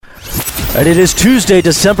And it is Tuesday,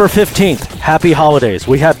 December 15th. Happy holidays.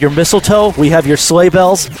 We have your mistletoe, we have your sleigh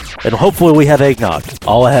bells, and hopefully we have eggnog.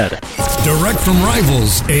 All ahead. Direct from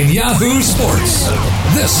rivals in Yahoo Sports.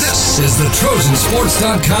 This is the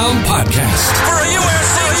TrojanSports.com podcast. For a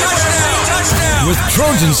USC touchdown! With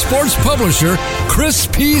Trojan Sports publisher Chris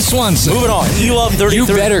P. Swanson. Moving on. You love 33. You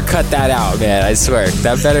better cut that out, man. I swear.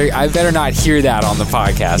 I better not hear that on the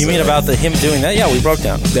podcast. You mean about him doing that? Yeah, we broke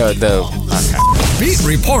down. Okay. Beat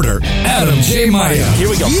reporter Adam J. Maya. Here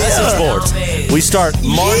we go. Message boards. We start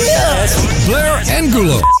Mark Blair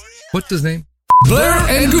Angulo. What's his name? Blair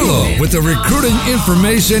Angulo with the recruiting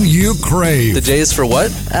information you crave. The J is for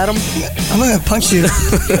what, Adam? I'm going to punch you.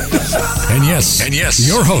 And yes,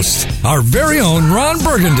 your host, our very own Ron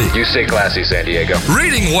Burgundy. You stay classy, San Diego.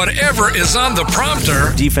 Reading whatever is on the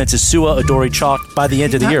prompter. Defense is Sua Adoree Chalk by the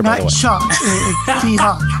end of the year, by the way. Not Chalk. It's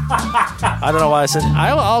T-Hawk. I don't know why I said,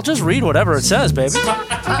 I'll just read whatever it says, baby.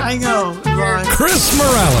 I know, Ron. Chris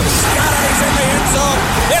Morales. He's in the end zone.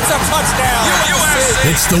 It's a touchdown. USC.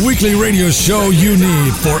 It's the weekly radio show you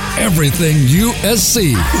need for everything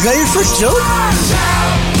USC. Is that your first joke?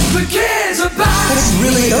 That's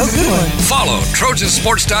really a good one. Follow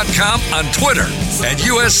Trojansports.com on Twitter at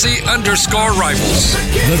USC_rivals.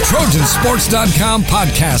 The Trojansports.com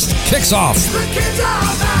podcast kicks off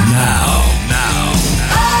now.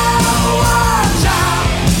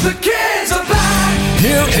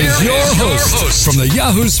 Here is your host from the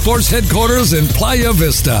Yahoo Sports headquarters in Playa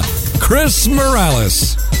Vista, Chris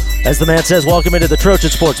Morales. As the man says, welcome into the Trojan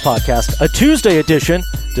Sports Podcast, a Tuesday edition,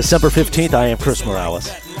 December 15th. I am Chris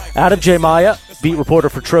Morales. Adam J. Maya, beat reporter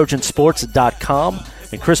for Trojansports.com,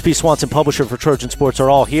 and Chris P. Swanson, publisher for Trojan Sports, are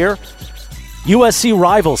all here. USC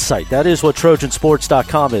Rivals site, that is what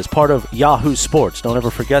Trojansports.com is, part of Yahoo Sports. Don't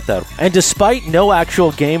ever forget that. And despite no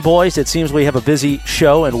actual game, boys, it seems we have a busy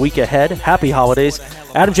show and week ahead. Happy holidays.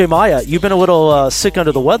 Adam J. Maya, you've been a little sick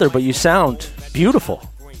under the weather, but you sound beautiful.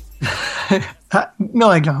 No,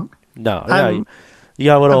 I don't. No, you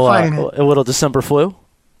got a little December flu.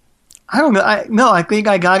 I don't know. I think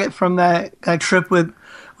I got it from that trip with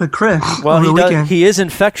Chris over the weekend. He is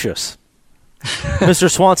infectious. Mr.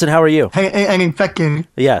 Swanson, how are you? And infected.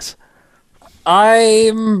 Yes.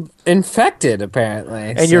 I'm infected,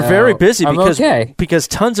 apparently. And you're very busy okay. because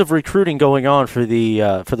tons of recruiting going on for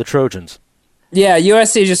the Trojans. Yeah,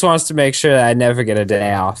 USC just wants to make sure that I never get a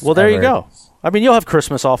day off. Well, there you go. I mean, you'll have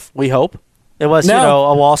Christmas off, we hope. Unless, a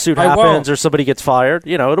lawsuit happens or somebody gets fired.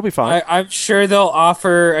 It'll be fine. I'm sure they'll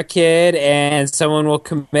offer a kid and someone will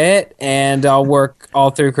commit, and I'll work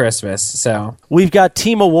all through Christmas. So we've got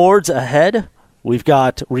team awards ahead. We've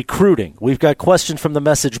got recruiting. We've got questions from the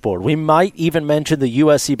message board. We might even mention the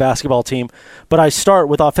USC basketball team. But I start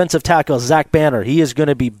with offensive tackle Zach Banner. He is going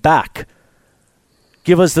to be back.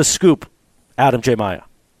 Give us the scoop, Adam J. Maya.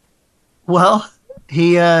 Well,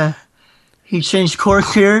 he changed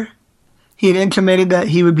course here. He had intimated that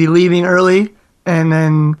he would be leaving early, and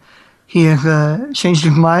then he has changed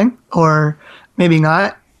his mind, or maybe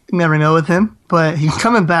not. You never know with him. But he's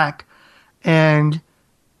coming back, and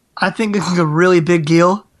I think this is a really big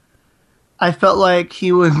deal. I felt like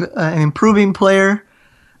he was an improving player,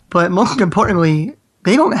 but most importantly,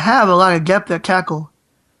 they don't have a lot of depth at tackle.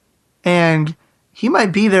 And he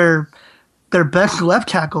might be their best left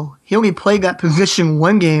tackle. He only played that position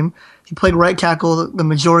one game. He played right tackle the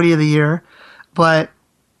majority of the year. But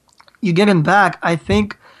you get him back, I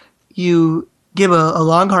think you give a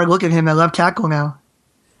long, hard look at him at left tackle now.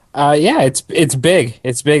 Yeah, it's big.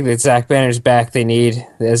 It's big that Zach Banner's back. They need,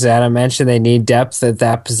 as Adam mentioned, they need depth at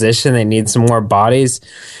that position. They need some more bodies.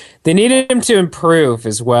 They needed him to improve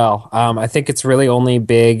as well. I think it's really only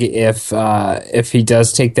big if he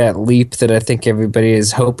does take that leap that I think everybody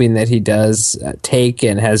is hoping that he does take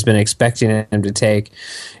and has been expecting him to take.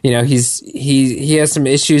 He has some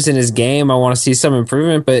issues in his game. I want to see some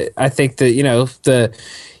improvement, but I think that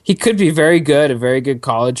he could be very good, a very good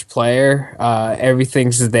college player.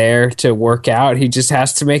 Everything's there to work out. He just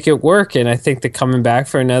has to make it work. And I think that coming back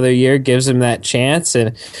for another year gives him that chance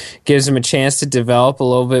and gives him a chance to develop a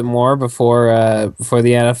little bit more before the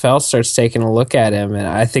NFL starts taking a look at him. And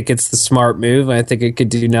I think it's the smart move. I think it could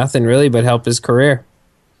do nothing really but help his career.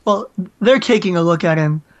 Well, they're taking a look at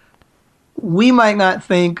him. We might not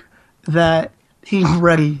think that he's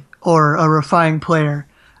ready or a refined player,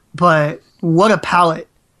 but what a palate.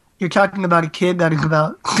 You're talking about a kid that is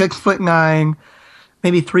about 6'9",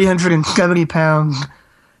 maybe 370 pounds.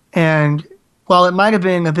 And while it might have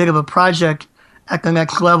been a bit of a project at the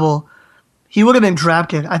next level, he would have been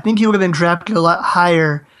drafted. I think he would have been drafted a lot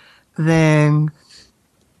higher than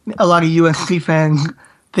a lot of USC fans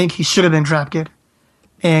think he should have been drafted.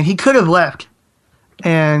 And he could have left.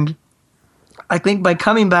 And I think by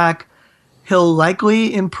coming back, he'll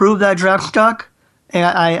likely improve that draft stock. And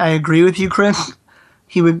I agree with you, Chris.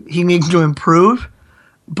 He needs to improve,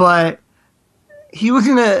 but he was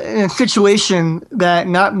in a situation that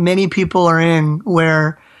not many people are in,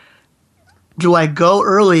 where do I go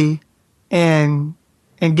early and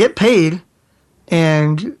get paid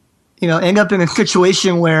and end up in a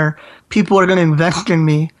situation where people are going to invest in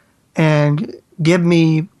me and give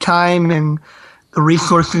me time and the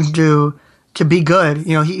resources to be good.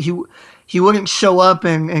 He wouldn't show up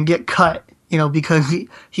and get cut, because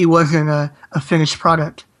he wasn't a finished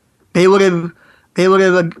product. They would have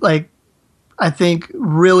I think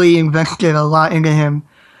really invested a lot into him.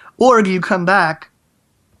 Or do you come back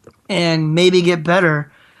and maybe get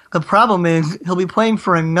better? The problem is he'll be playing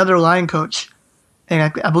for another line coach.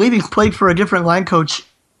 And I believe he's played for a different line coach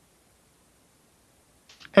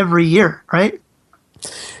every year, right?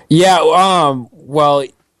 Yeah, well,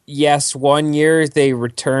 yes, 1 year they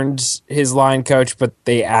returned his line coach, but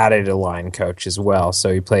they added a line coach as well.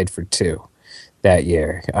 So he played for 2 that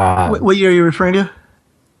year. What year are you referring to?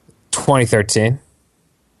 2013.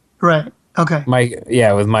 Right. Okay.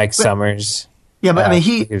 With Mike Summers. Yeah, but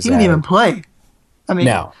he didn't even play.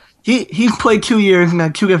 No. He's played 2 years and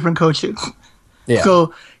had 2 different coaches. Yeah.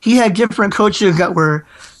 So he had different coaches that were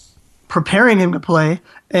preparing him to play,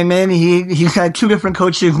 and then he's had 2 different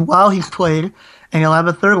coaches while he's played, and he'll have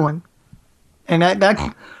a third one. And that's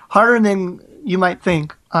harder than you might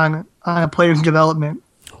think on a player's development.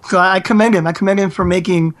 So I commend him. I commend him for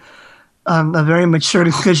making a very mature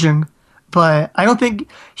decision. But I don't think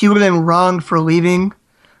he would have been wrong for leaving.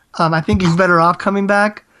 I think he's better off coming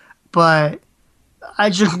back. But I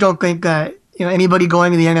just don't think that anybody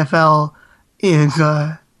going to the NFL is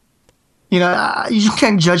you just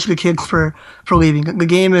can't judge the kids for leaving. The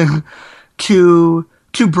game is too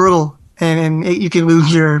brutal, and you can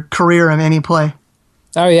lose your career on any play.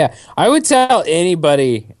 Oh yeah, I would tell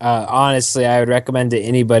anybody. Honestly, I would recommend to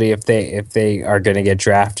anybody if they are going to get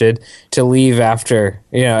drafted to leave after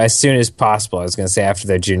as soon as possible. I was going to say after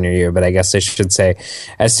their junior year, but I guess I should say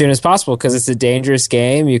as soon as possible, because it's a dangerous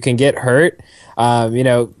game. You can get hurt.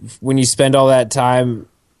 When you spend all that time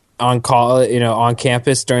on on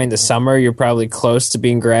campus during the summer, you're probably close to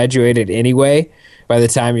being graduated anyway by the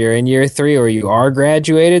time you're in year 3 or you are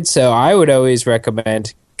graduated. So I would always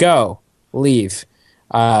recommend leave.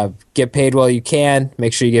 Get paid while you can.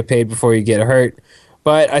 Make sure you get paid before you get hurt.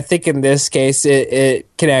 But I think in this case, it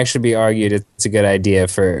can actually be argued it's a good idea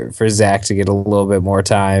for Zach to get a little bit more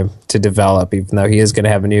time to develop, even though he is going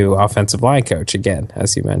to have a new offensive line coach again,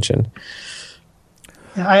 as you mentioned.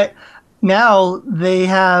 Now they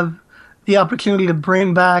have the opportunity to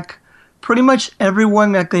bring back pretty much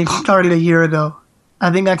everyone that they started a year ago.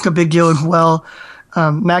 I think that's a big deal as well.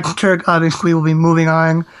 Max Turk obviously will be moving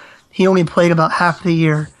on. He only played about half the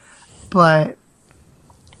year. But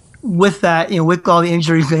with that, with all the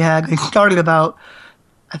injuries they had, they started about,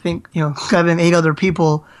 I think, 7, 8 other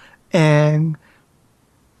people. And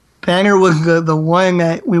Banner was the one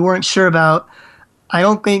that we weren't sure about. I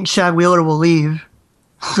don't think Chad Wheeler will leave.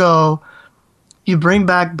 So you bring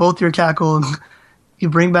back both your tackles. You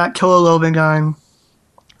bring back Toa Lobangon,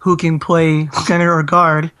 who can play center or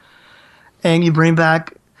guard. And you bring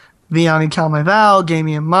back Vianney Talmaival,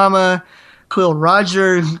 Damian Mama, Khalil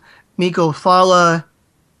Rogers, Nico Fala.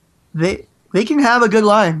 They can have a good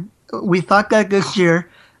line. We thought that this year,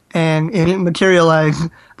 and it didn't materialize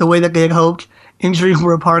the way that they had hoped. Injuries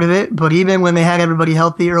were a part of it, but even when they had everybody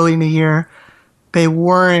healthy early in the year, they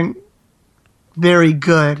weren't very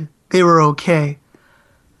good. They were okay.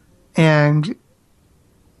 And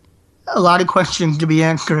a lot of questions to be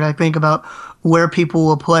answered, I think, about where people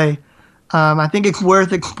will play. I think it's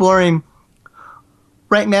worth exploring.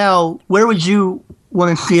 Right now, where would you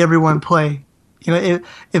want to see everyone play?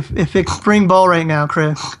 If it's spring ball right now,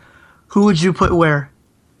 Chris, who would you put where?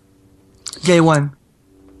 Day one.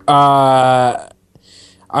 I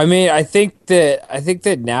think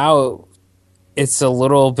that now it's a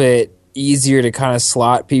little bit easier to kind of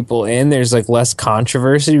slot people in. There's less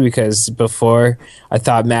controversy, because before I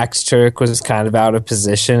thought Max Turk was kind of out of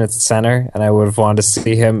position at center and I would have wanted to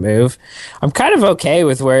see him move. I'm kind of okay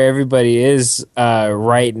with where everybody is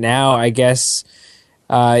right now, I guess.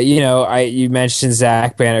 You mentioned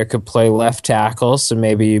Zach Banner could play left tackle, so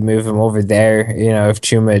maybe you move him over there, if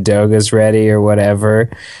Chuma Edoga's ready or whatever.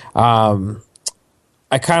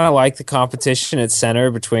 I kind of like the competition at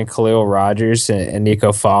center between Khalil Rogers and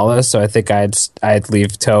Nico Fala, so I think I'd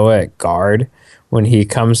leave Toa at guard when he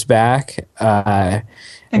comes back. And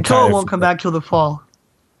Toa won't come back till the fall.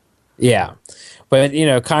 Yeah. But,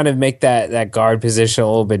 kind of make that guard position a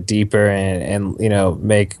little bit deeper and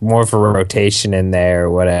make more of a rotation in there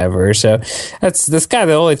or whatever. So that's kind of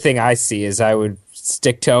the only thing I see is I would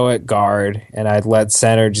stick toe at guard and I'd let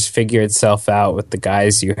center just figure itself out with the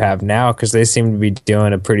guys you have now because they seem to be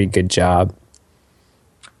doing a pretty good job.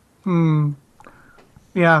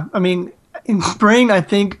 Yeah, I mean, in spring, I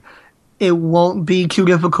think it won't be too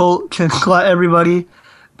difficult to slot everybody.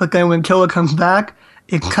 But then when Toa comes back,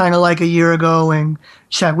 it's kind of like a year ago when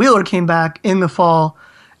Chad Wheeler came back in the fall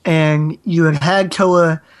and you had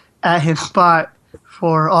Toa at his spot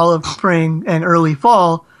for all of spring and early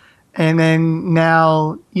fall, and then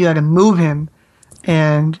now you had to move him.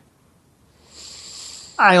 And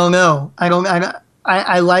I don't know.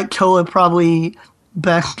 I like Toa probably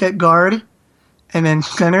best at guard and then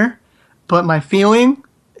center, but my feeling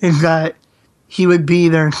is that he would be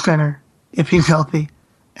their center if he's healthy,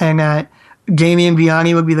 and that Damian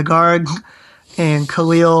Viani would be the guard, and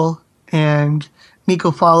Khalil and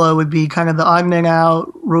Nico Fala would be kind of the odd man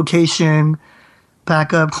out, rotation,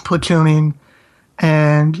 backup, platooning.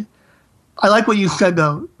 And I like what you said,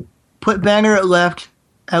 though. Put Banner at left,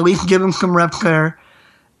 at least give him some reps there,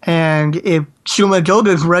 and if Chuma Doga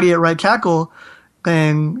is ready at right tackle,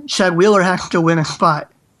 then Chad Wheeler has to win a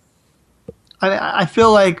spot. I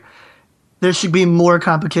feel like there should be more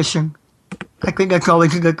competition. I think that's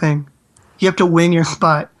always a good thing. You have to win your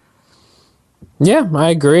spot. Yeah,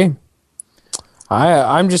 I agree.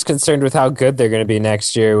 I'm just concerned with how good they're going to be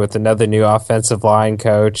next year with another new offensive line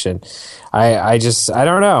coach, and I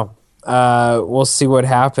don't know. We'll see what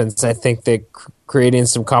happens. I think that creating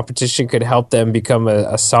some competition could help them become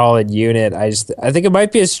a solid unit. I think it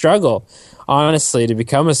might be a struggle, honestly, to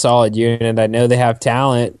become a solid unit. I know they have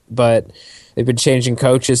talent, but they've been changing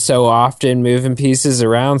coaches so often, moving pieces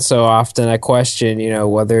around so often. I question,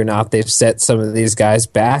 whether or not they've set some of these guys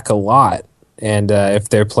back a lot, and if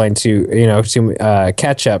they're playing too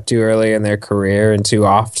catch up too early in their career and too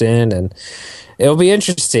often. And it'll be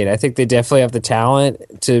interesting. I think they definitely have the talent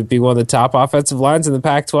to be one of the top offensive lines in the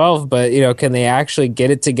Pac-12, but can they actually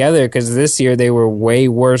get it together? Because this year they were way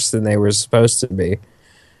worse than they were supposed to be.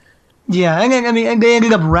 Yeah, and they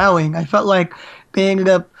ended up rallying. I felt like they ended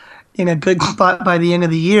up in a good spot by the end of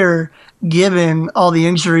the year, given all the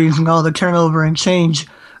injuries and all the turnover and change.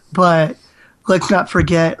 But let's not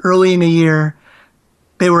forget, early in the year,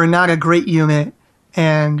 they were not a great unit,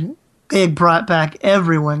 and they had brought back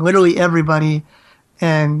everyone, literally everybody,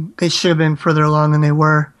 and they should have been further along than they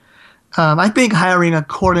were. I think hiring a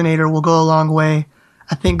coordinator will go a long way.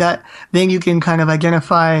 I think that then you can kind of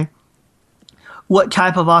identify what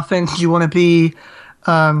type of offense you want to be.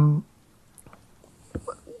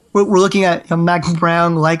 We're looking at Max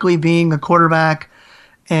Brown likely being a quarterback,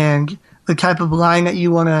 and the type of line that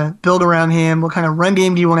you want to build around him. What kind of run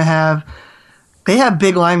game do you want to have? They have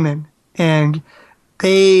big linemen, and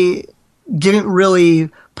they didn't really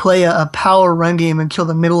play a power run game until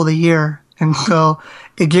the middle of the year. And so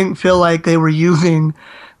it didn't feel like they were using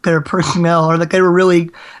their personnel, or that they were really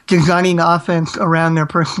designing the offense around their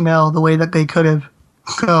personnel the way that they could have.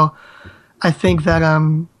 So I think that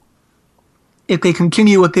if they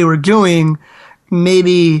continue what they were doing,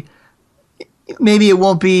 maybe it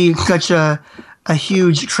won't be such a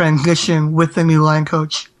huge transition with the new line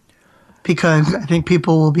coach, because I think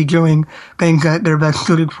people will be doing things that they're best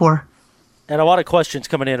suited for. And a lot of questions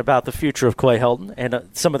coming in about the future of Clay Helton and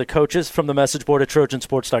some of the coaches from the message board at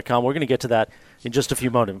Trojansports.com. We're going to get to that in just a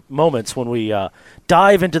few moments when we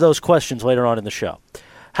dive into those questions later on in the show.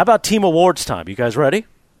 How about team awards time? You guys ready?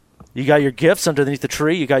 You got your gifts underneath the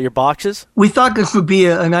tree? You got your boxes? We thought this would be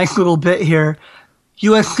a nice little bit here.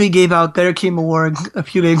 USC gave out their team awards a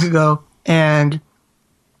few days ago, and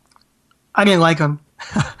I didn't like them.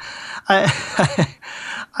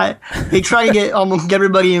 They try to get almost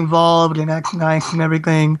everybody involved and act nice and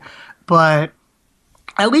everything, but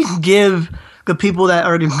at least give the people that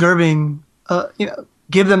are deserving,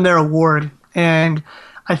 give them their award. And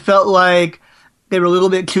I felt like they were a little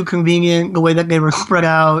bit too convenient the way that they were spread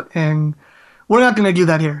out, and we're not going to do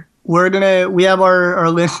that here. We have our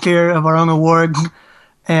list here of our own awards,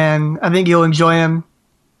 and I think you'll enjoy them.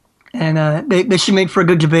 And they should make for a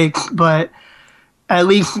good debate, but at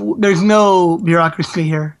least there's no bureaucracy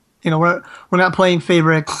here. We're not playing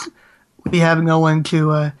favorites. We have no one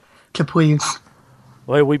to please.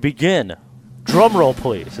 Well, we begin. Drum roll,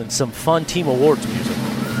 please, and some fun team awards music.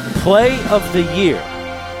 Play of the year.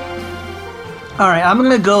 All right, I'm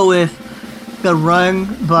going to go with the run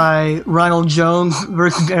by Ronald Jones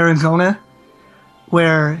versus Arizona,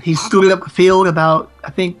 where he scooted up the field about,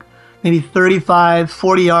 I think, maybe 35,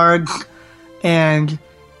 40 yards, and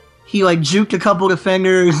he juked a couple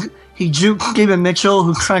defenders. he juked David Mitchell,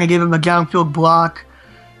 who's trying to give him a downfield block.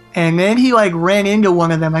 And then he ran into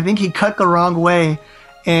one of them. I think he cut the wrong way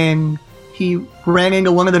and he ran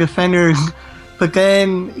into one of the defenders, but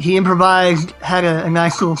then he improvised, had a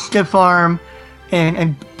nice little stiff arm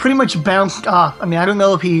and pretty much bounced off. I mean, I don't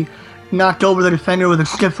know if he knocked over the defender with a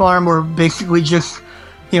stiff arm or basically just,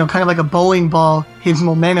 kind of like a bowling ball, his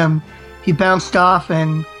momentum. He bounced off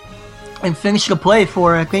and finished the play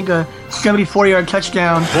for, I think, a 74-yard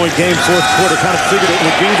touchdown. Point game, fourth quarter, kind of figured it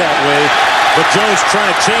would be that way, but Jones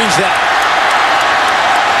trying to change that.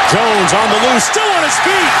 Jones on the loose, still on his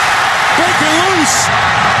feet, breaking loose.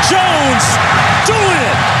 Jones doing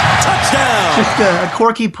it, touchdown. Just a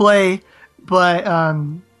quirky play, but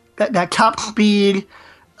that top speed,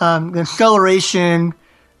 the acceleration,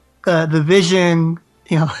 the vision,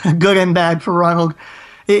 good and bad for Ronald.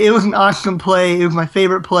 It was an awesome play. It was my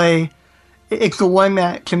favorite play. It's the one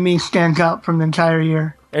that, to me, stands out from the entire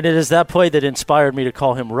year. And it is that play that inspired me to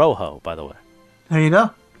call him Rojo, by the way. There you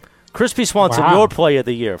go. Crispy Swanson, your play of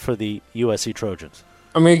the year for the USC Trojans.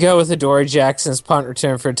 I'm going to go with Adoree Jackson's punt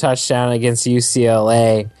return for a touchdown against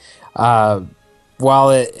UCLA. While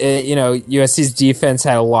USC's defense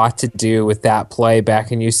had a lot to do with that play,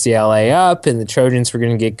 backing UCLA up, and the Trojans were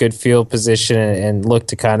going to get good field position and look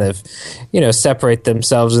to kind of, separate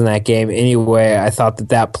themselves in that game anyway. I thought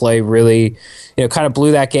that play really, kind of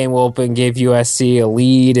blew that game open, gave USC a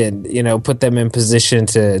lead, and put them in position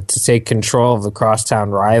to take control of the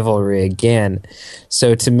crosstown rivalry again.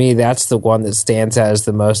 So to me, that's the one that stands out as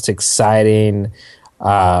the most exciting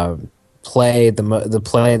play, the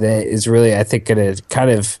play that is really, I think, going to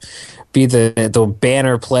kind of be the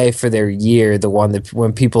banner play for their year, the one that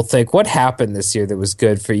when people think, what happened this year that was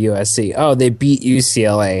good for USC? Oh, they beat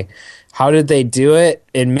UCLA. How did they do it?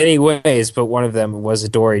 In many ways, but one of them was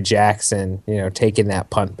Adoree Jackson, taking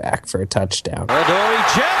that punt back for a touchdown. Adoree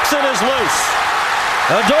Jackson is loose.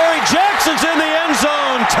 Adoree Jackson's in the end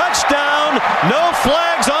zone. Touchdown. No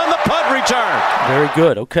flags on the punt return. Very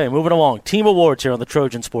good. Okay, moving along. Team awards here on the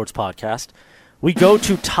Trojan Sports Podcast. We go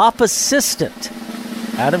to top assistant.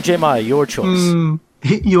 Adam J. Maya, your choice.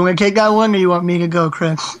 You want to take that one or you want me to go,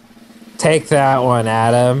 Chris? Take that one,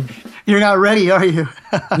 Adam. You're not ready, are you?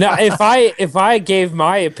 No, if I gave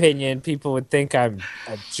my opinion, people would think I'm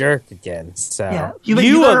a jerk again. So Yeah.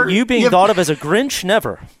 You being thought of as a Grinch?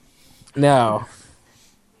 Never. No.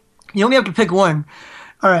 You only have to pick one.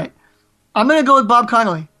 All right. I'm going to go with Bob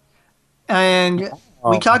Connolly. And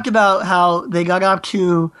we talked about how they got off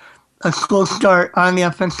to a slow start on the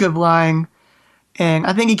offensive line. And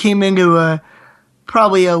I think he came into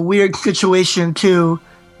probably a weird situation, too,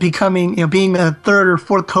 becoming, being a third or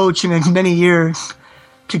fourth coach in as many years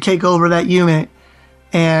to take over that unit.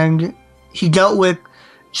 And he dealt with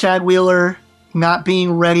Chad Wheeler not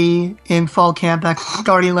being ready in fall camp at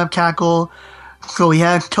starting left tackle. So he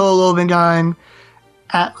has Toa Lovingon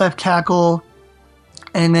at left tackle.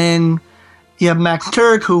 And then you have Max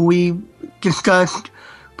Turk, who we discussed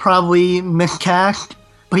probably miscast,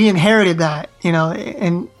 but he inherited that,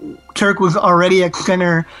 and Turk was already at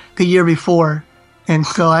center the year before. And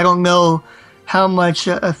so I don't know how much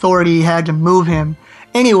authority he had to move him.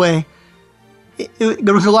 Anyway,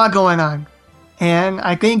 there was a lot going on. And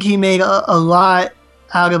I think he made a lot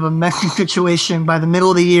out of a messy situation by the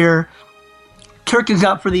middle of the year. Turk is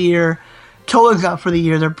out for the year. Toa's out for the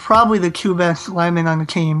year. They're probably the two best linemen on the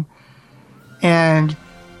team. And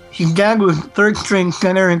he's down to his third-string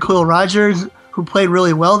center in Khalil Rogers, who played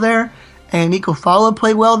really well there. And Nico Fala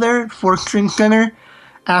played well there, fourth-string center.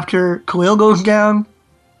 After Khalil goes down,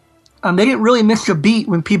 they didn't really miss a beat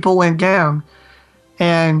when people went down.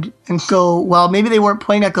 And so while maybe they weren't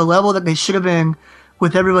playing at the level that they should have been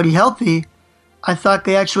with everybody healthy, I thought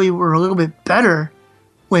they actually were a little bit better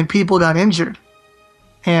when people got injured.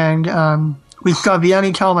 And we saw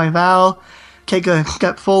Vianney Taumaival take a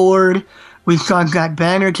step forward. We saw Zach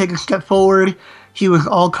Banner take a step forward. He was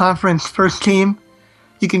all-conference first team.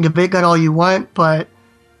 You can debate that all you want, but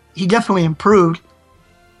he definitely improved.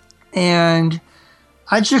 And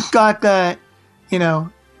I just thought that,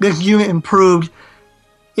 this unit improved.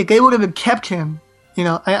 If they would have kept him,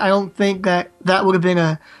 I don't think that would have been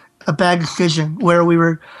a bad decision where we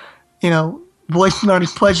were, voicing our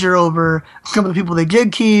displeasure over some of the people they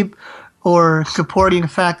did keep or supporting the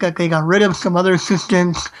fact that they got rid of some other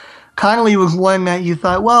assistants. Connolly was one that you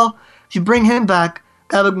thought, well, if you bring him back,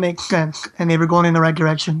 that would make sense. And they were going in the right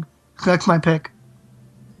direction. So that's my pick.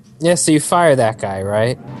 Yeah, so you fire that guy,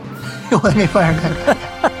 right? Let me fire that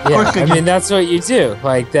guy. Yeah, I mean, that's what you do.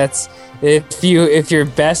 Like, that's if your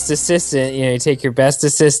best assistant, you take your best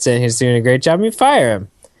assistant who's doing a great job, you fire him.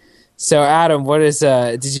 So, Adam, what is?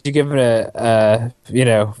 Did you give him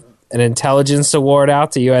an intelligence award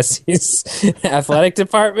out to USC's athletic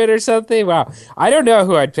department or something. Wow. I don't know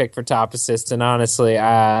who I'd pick for top assistant, honestly.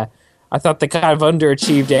 I thought they kind of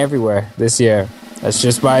underachieved everywhere this year. That's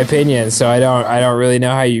just my opinion. So I don't really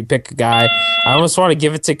know how you pick a guy. I almost want to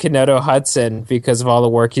give it to Kenoto Hudson because of all the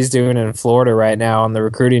work he's doing in Florida right now on the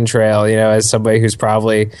recruiting trail, as somebody who's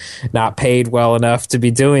probably not paid well enough to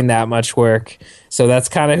be doing that much work. So that's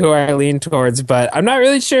kind of who I lean towards, but I'm not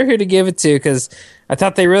really sure who to give it to because I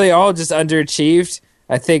thought they really all just underachieved.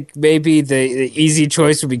 I think maybe the easy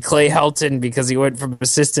choice would be Clay Helton because he went from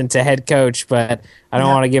assistant to head coach, but I don't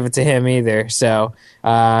want to give it to him either. So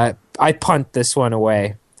I punt this one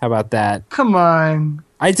away. How about that? Come on.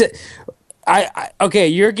 Okay,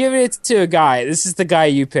 you're giving it to a guy. This is the guy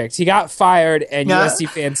you picked. He got fired, and USC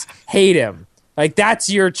fans hate him. Like, that's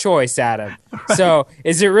your choice, Adam. Right. So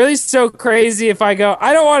is it really so crazy if I go,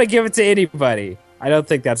 I don't want to give it to anybody? I don't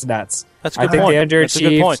think that's nuts. That's a good point. I think they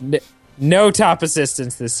underachieved. That's a good point. No top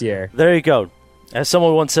assistants this year. There you go. As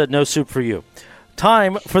someone once said, no soup for you.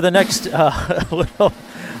 Time for the next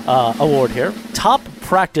award here. Top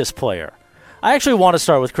practice player. I actually want to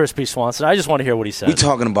start with Chris P. Swanson. I just want to hear what he said. We're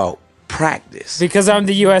talking about practice. Because I'm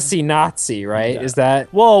the USC Nazi, right? Yeah. Is that...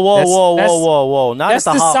 Whoa. Not that's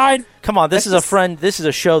at the side. Come on, this is a friend. This is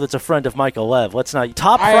a show that's a friend of Michael Lev. Let's not...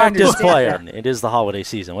 Top practice player. It is the holiday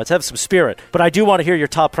season. Let's have some spirit. But I do want to hear your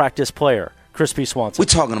top practice player. Chris P. Swanson. We're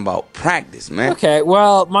talking about practice, man. Okay,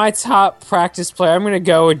 well, my top practice player, I'm going to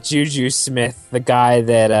go with Juju Smith, the guy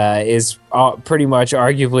that is pretty much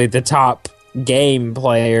arguably the top game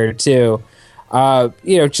player, too.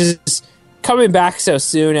 Just coming back so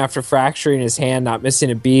soon after fracturing his hand, not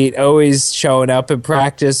missing a beat, always showing up in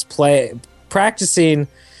practice, practicing,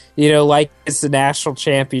 like it's the national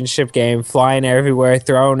championship game, flying everywhere,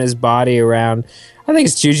 throwing his body around. I think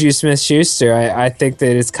it's Juju Smith-Schuster. I think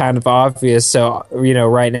that it's kind of obvious. So,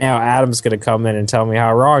 right now, Adam's going to come in and tell me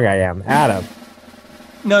how wrong I am. Adam.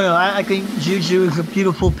 No, I think Juju is a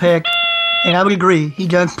beautiful pick, and I would agree. He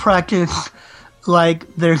does practice like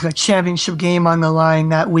there's a championship game on the line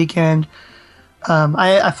that weekend.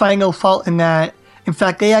 I find no fault in that. In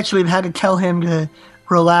fact, they actually had to tell him to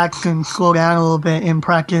relax and slow down a little bit in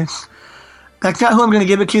practice. That's not who I'm going to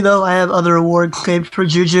give it to, though. I have other awards saved for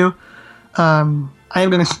Juju. I am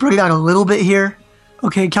going to spread it out a little bit here.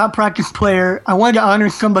 Okay, top practice player. I wanted to honor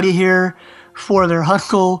somebody here for their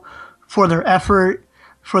hustle, for their effort,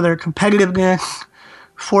 for their competitiveness,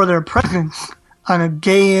 for their presence on a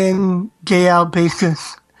day-in, day-out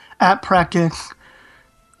basis at practice,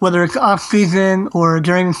 whether it's off-season or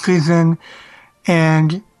during the season.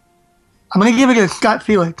 And I'm going to give it to Scott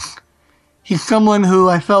Felix. He's someone who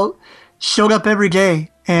I felt showed up every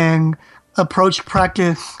day and approached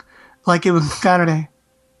practice like it was Saturday.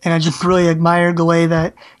 And I just really admired the way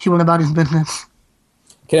that he went about his business.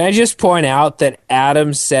 Can I just point out that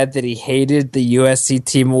Adam said that he hated the USC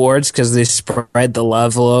Team Awards because they spread the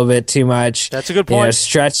love a little bit too much. That's a good point.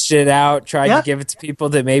 Stretched it out, tried to give it to people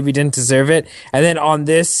that maybe didn't deserve it. And then on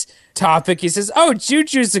this topic, he says,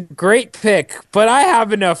 Juju's a great pick, but I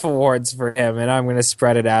have enough awards for him, and I'm going to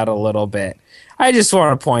spread it out a little bit. I just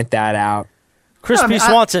want to point that out. Chris P.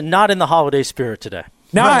 Swanson, not in the holiday spirit today.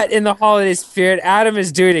 Not in the holiday spirit. Adam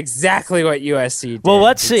is doing exactly what USC did. Well,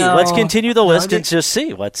 let's see. Let's continue the list and just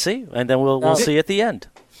see. Let's see. And then we'll see at the end.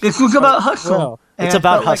 This was about hustle. Well, it's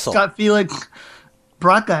about hustle. Like Scott Felix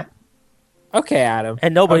brought that. Okay, Adam.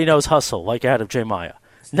 And nobody knows hustle like Adam J. Maya.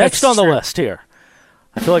 Next on the list here.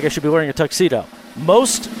 I feel like I should be wearing a tuxedo.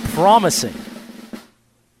 Most promising.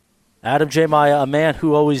 Adam J. Maya, a man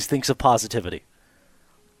who always thinks of positivity.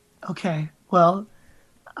 Okay. Well,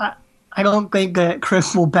 I don't think that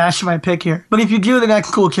Chris will bash my pick here. But if you do, then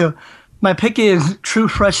that's cool too. My pick is true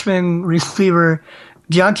freshman receiver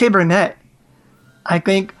Deontay Burnett. I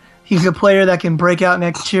think he's a player that can break out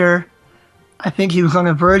next year. I think he was on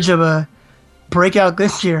the verge of a breakout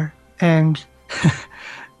this year. And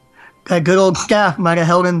that good old staff might have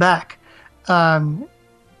held him back.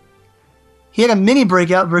 He had a mini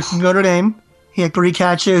breakout versus Notre Dame. He had 3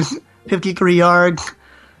 catches, 53 yards,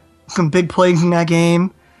 some big plays in that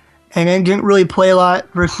game. And then didn't really play a lot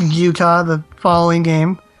versus Utah the following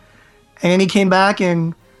game. And then he came back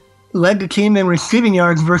and led the team in receiving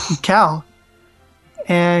yards versus Cal.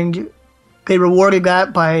 And they rewarded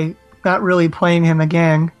that by not really playing him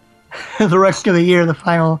again the rest of the year, the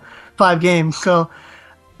final 5 games. So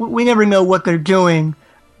we never know what they're doing.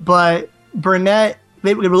 But Burnett,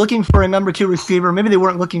 they were looking for a number 2 receiver. Maybe they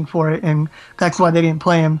weren't looking for it, and that's why they didn't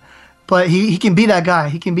play him. But he can be that guy.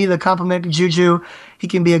 He can be the complement to Juju. He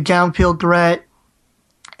can be a downfield threat.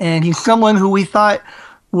 And he's someone who we thought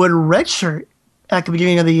would redshirt at the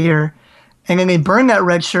beginning of the year. and then they burned that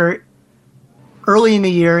red shirt early in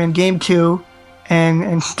the year in game 2,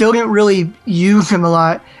 and still didn't really use him a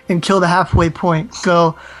lot until the halfway point.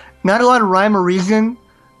 So not a lot of rhyme or reason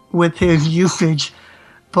with his usage,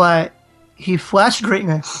 but he flashed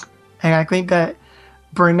greatness. And I think that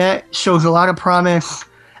Burnett shows a lot of promise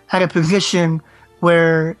at a position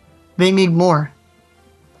where they need more.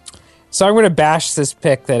 So I'm going to bash this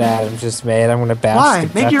pick that Adam just made. I'm going to bash Why?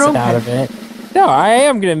 the Make your own guts out pick. of it. No, I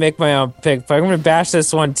am going to make my own pick, but I'm going to bash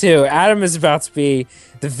this one too. Adam is about to be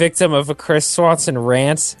the victim of a Chris Swanson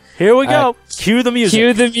rant. Here we go. Cue the music.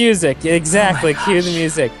 Cue the music. Exactly. Cue the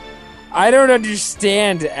music. I don't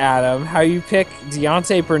understand, Adam, how you pick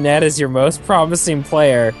Deontay Burnett as your most promising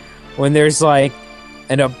player when there's like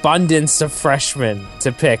an abundance of freshmen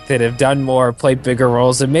to pick that have done more, played bigger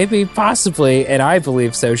roles, and maybe possibly, and I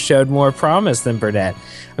believe so, showed more promise than Burnett.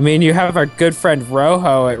 I mean, you have our good friend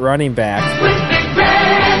Rojo at running back,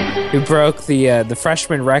 who broke the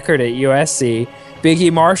freshman record at USC.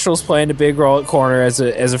 Biggie Marshall's playing a big role at corner as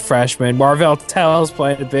a freshman. Marvell Tell's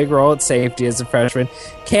playing a big role at safety as a freshman.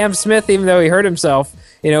 Cam Smith, even though he hurt himself,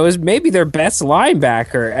 is maybe their best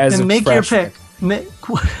linebacker as a freshman. Make your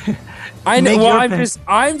pick. I know. Make Well, your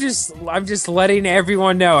I'm just letting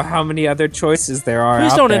everyone know how many other choices there are.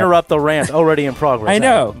 Please out don't there. interrupt the rant already in progress. I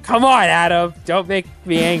know. Come on, Adam. Don't make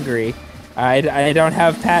me angry. I don't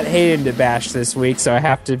have Pat Hayden to bash this week, so I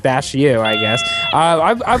have to bash you, I guess.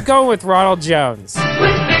 I'm going with Ronald Jones. We're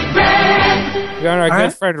going to our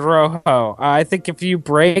good friend Rojo. I think if you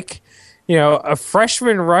break, a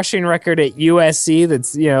freshman rushing record at USC,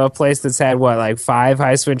 that's a place that's had 5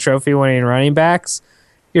 Heisman Trophy winning running backs,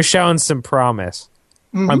 you're showing some promise.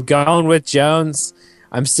 Mm-hmm. I'm going with Jones.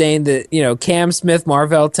 I'm saying that, Cam Smith,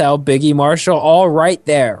 Marvell Tell, Biggie Marshall, all right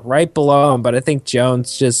there, right below him. But I think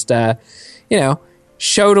Jones just,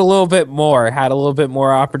 showed a little bit more, had a little bit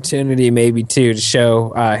more opportunity maybe too to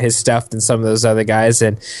show his stuff than some of those other guys.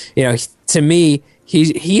 And, to me,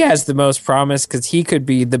 he has the most promise because he could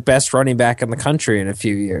be the best running back in the country in a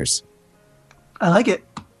few years. I like it.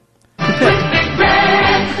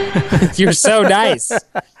 You're so nice.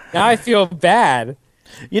 Now I feel bad.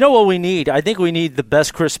 You know what we need? I think we need the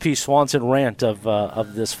best Chris P. Swanson rant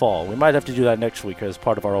of this fall. We might have to do that next week as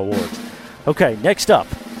part of our awards. Okay, next up,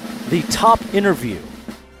 the top interview.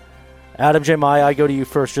 Adam J. Maya, I go to you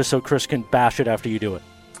first just so Chris can bash it after you do it.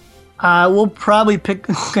 We'll probably pick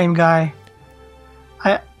the same guy.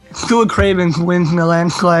 Stuart Cravens wins in the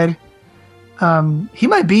landslide. He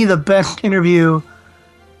might be the best interview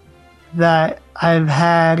that I've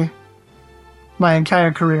had my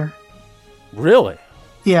entire career. Really?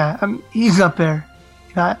 Yeah, he's up there.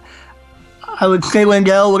 I would say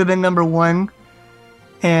Lindell would have been number 1.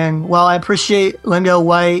 And while I appreciate Lindell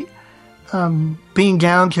White being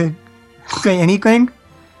down to say anything,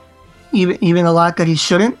 even a lot that he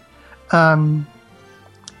shouldn't,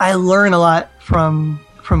 I learn a lot from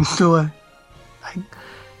Stua.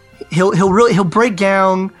 He'll break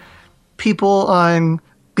down people on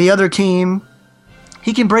the other team.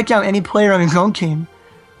 He can break down any player on his own team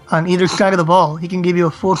on either side of the ball. He can give you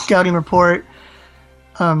a full scouting report.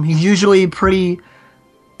 He's usually pretty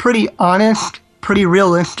honest, pretty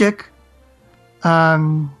realistic,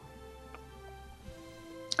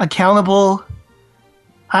 accountable.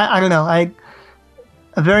 I don't know.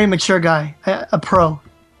 A very mature guy, a pro,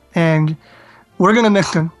 and we're gonna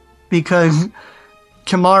miss him because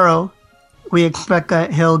tomorrow we expect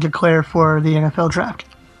that he'll declare for the NFL draft.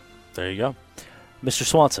 There you go, Mr.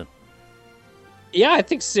 Swanson. Yeah, I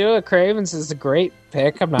think Stuart Cravens is a great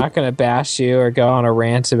pick. I'm not going to bash you or go on a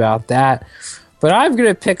rant about that, but I'm going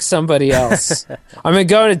to pick somebody else. I'm going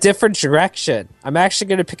to go in a different direction. I'm actually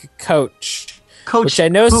going to pick a coach, which I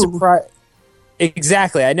know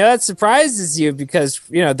Exactly. I know that surprises you because,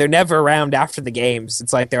 they're never around after the games.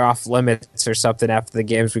 It's like they're off limits or something after the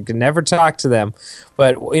games. We can never talk to them.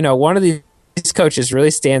 But, one of these coaches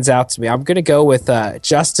really stands out to me. I'm going to go with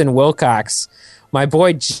Justin Wilcox, my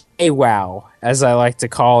boy J-Wow, as I like to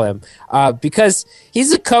call him, because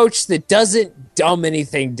he's a coach that doesn't dumb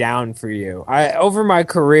anything down for you. Over my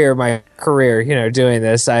career, doing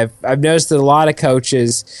this, I've noticed that a lot of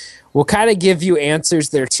coaches will kind of give you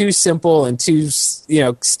answers that are too simple and too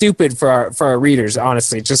stupid for our readers,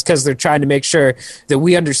 honestly, just because they're trying to make sure that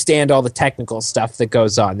we understand all the technical stuff that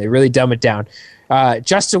goes on. They really dumb it down.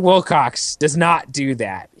 Justin Wilcox does not do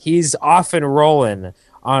that. He's often rolling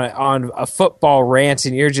on a football rant,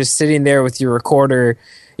 and you're just sitting there with your recorder,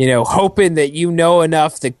 hoping that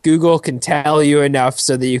enough that Google can tell you enough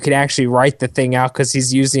so that you can actually write the thing out, because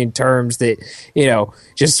he's using terms that,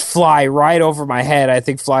 just fly right over my head. I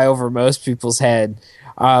think fly over most people's head.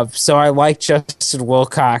 So I like Justin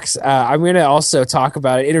Wilcox. I'm going to also talk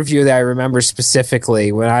about an interview that I remember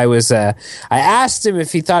specifically when I asked him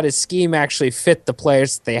if he thought his scheme actually fit the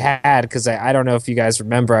players that they had, because I don't know if you guys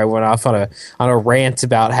remember, I went off on a rant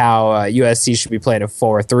about how USC should be playing a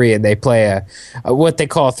 4-3, and they play a what they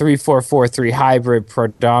call a 3-4-4-3 hybrid,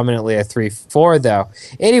 predominantly a 3-4 though.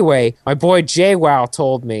 Anyway, my boy JWoww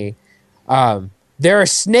told me there are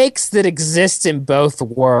snakes that exist in both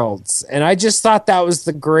worlds. And I just thought that was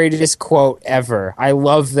the greatest quote ever. I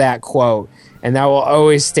love that quote. And that will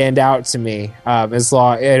always stand out to me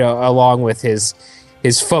along with his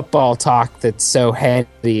football talk that's so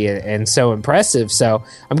heady and so impressive. So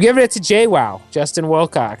I'm giving it to JWoww. Justin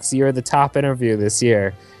Wilcox, you're the top interview this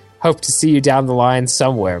year. Hope to see you down the line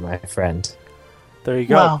somewhere, my friend. There you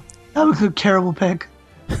go. Wow, that was a terrible pick.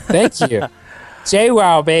 Thank you.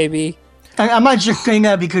 JWoww, baby. I'm not just saying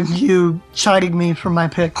that because you chided me for my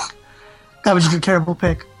pick. That was just a terrible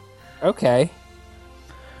pick. Okay.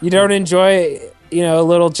 You don't enjoy, a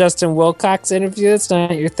little Justin Wilcox interview? That's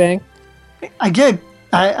not your thing? I did.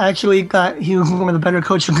 I actually thought he was one of the better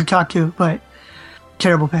coaches to talk to, but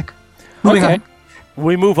terrible pick. Moving on.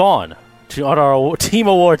 We move on to our team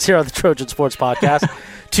awards here on the Trojan Sports Podcast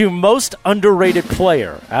to most underrated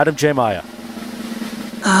player, Adam J. Maya.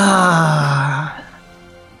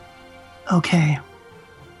 Okay.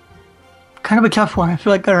 Kind of a tough one. I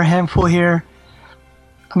feel like there are a handful here.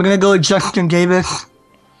 I'm going to go with Justin Davis.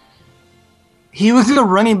 He was a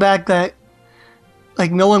running back that,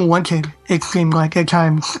 no one wanted, it seemed like, at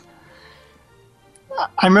times.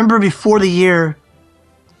 I remember before the year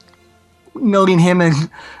noting him as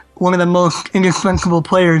one of the most indispensable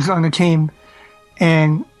players on the team.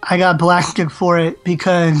 And I got blasted for it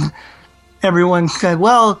because everyone said,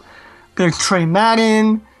 well, there's Trey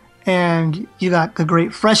Madden, and you got the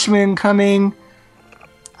great freshman coming.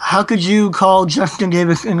 How could you call Justin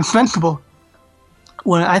Davis indispensable?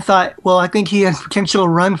 When I thought, I think he has potential to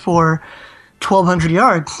run for 1,200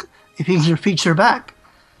 yards if he's your feature back.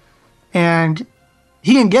 And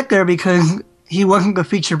he didn't get there because he wasn't the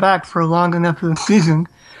feature back for long enough of the season.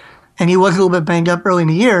 And he was a little bit banged up early in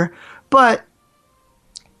the year. But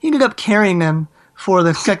he ended up carrying them for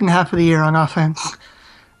the second half of the year on offense.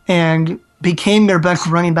 And became their best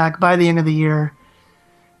running back by the end of the year.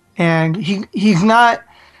 And he's not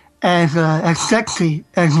as sexy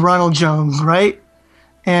as Ronald Jones, right?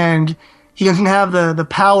 And he doesn't have the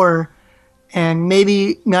power and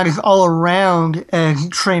maybe not as all around as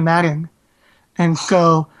Trey Madden. And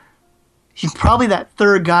so he's probably that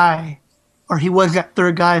third guy, or he was that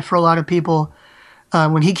third guy for a lot of people.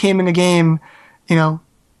 When he came in the game,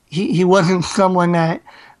 he wasn't someone that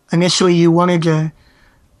initially you wanted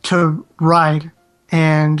to ride,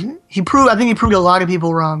 and I think he proved a lot of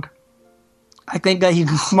people wrong. I think that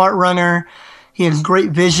he's a smart runner. He has great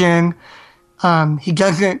vision. He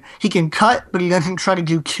can cut, but he doesn't try to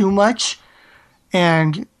do too much.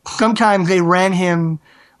 And sometimes they ran him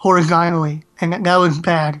horizontally, and that was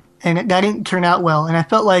bad, and that didn't turn out well. And I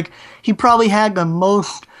felt like he probably had the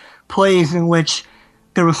most plays in which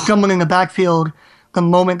there was someone in the backfield the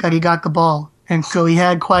moment that he got the ball. And so he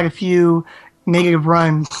had quite a few negative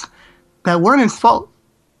runs that weren't his fault.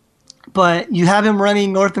 But you have him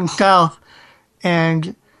running north and south,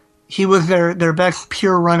 and he was their best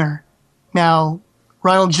pure runner. Now,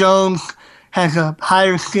 Ronald Jones has a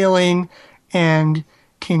higher ceiling and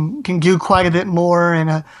can do quite a bit more, and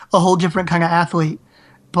a whole different kind of athlete.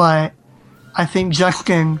 But I think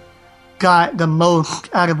Justin got the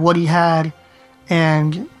most out of what he had,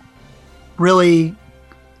 and really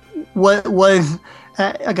what was,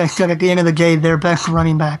 like I said, at the end of the day, their best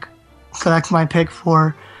running back. So that's my pick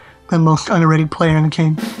for the most underrated player in the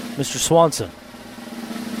team. Mr. Swanson.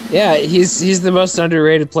 Yeah, he's the most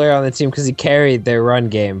underrated player on the team because he carried their run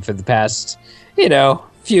game for the past,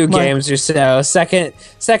 few games or so. Second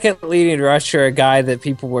leading rusher, a guy that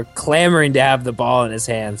people were clamoring to have the ball in his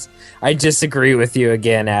hands. I disagree with you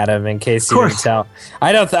again, Adam, in case you didn't tell.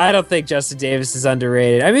 I don't think Justin Davis is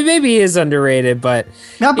underrated. I mean, maybe he is underrated, but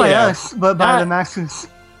not by us, but by the masses.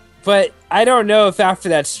 But I don't know if after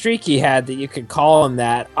that streak he had that you could call him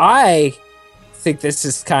that. I think this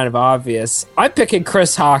is kind of obvious. I'm picking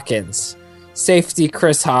Chris Hawkins. Safety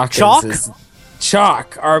Chris Hawkins.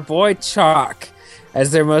 Chalk, our boy Chalk,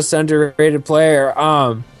 as their most underrated player.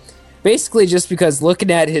 Basically just because looking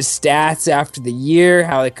at his stats after the year,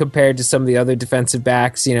 how it compared to some of the other defensive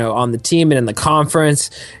backs, on the team and in the conference,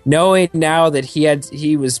 knowing now that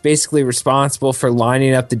he was basically responsible for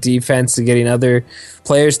lining up the defense and getting other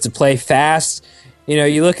players to play fast.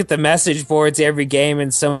 you look at the message boards every game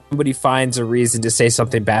and somebody finds a reason to say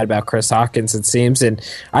something bad about Chris Hawkins, it seems. And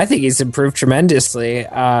I think he's improved tremendously.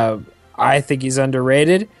 I think he's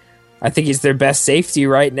underrated. I think he's their best safety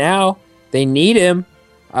right now. They need him,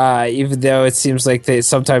 even though it seems like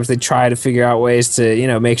sometimes they try to figure out ways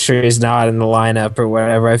to, make sure he's not in the lineup or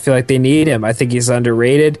whatever. I feel like they need him. I think he's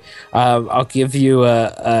underrated. I'll give you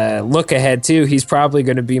a look ahead, too. He's probably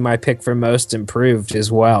going to be my pick for most improved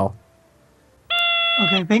as well.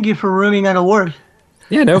 Okay, thank you for ruining that award.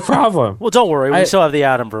 Yeah, no problem. Well, don't worry. We still have the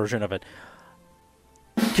Adam version of it.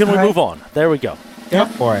 Can we move on? There we go. Go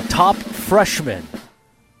for it. Top freshman.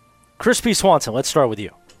 Crispy Swanson, let's start with you.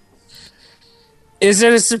 Is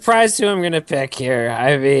it a surprise who I'm going to pick here?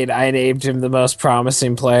 I mean, I named him the most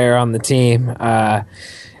promising player on the team.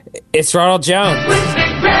 It's Ronald Jones.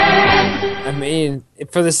 I mean,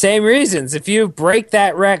 for the same reasons. If you break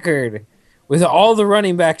that record with all the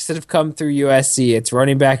running backs that have come through USC, it's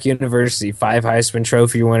running back university, 5 Heisman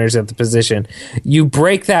Trophy winners at the position. You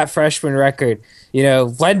break that freshman record.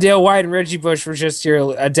 Lendale White and Reggie Bush were just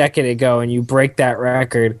here a decade ago, and you break that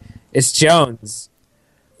record. It's Jones.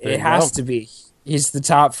 It has to be. He's the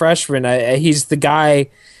top freshman. He's the guy,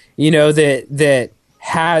 that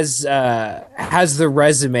has the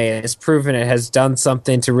resume, has proven it, has done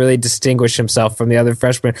something to really distinguish himself from the other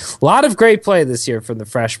freshmen. A lot of great play this year from the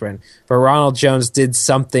freshmen, but Ronald Jones did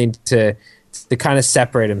something to kind of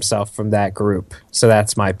separate himself from that group. So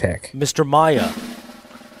that's my pick. Mr. Maya.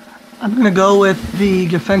 I'm going to go with the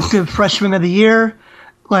defensive freshman of the year,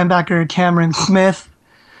 linebacker Cameron Smith,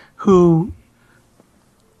 who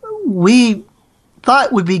we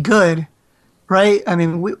thought would be good, right? I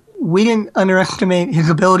mean, we didn't underestimate his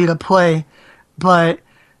ability to play, but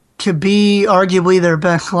to be arguably their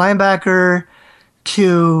best linebacker,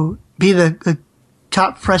 to be the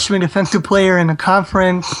top freshman defensive player in the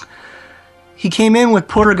conference, he came in with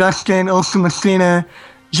Porter Gustin, Osa Messina,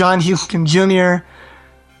 John Houston Jr.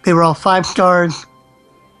 They were all 5 stars,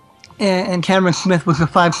 and Cameron Smith was a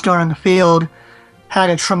 5-star on the field,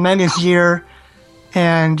 had a tremendous year,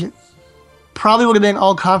 and probably would have been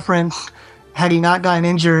all conference had he not gotten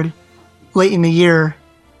injured late in the year.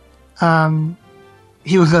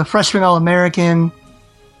 He was a freshman All-American.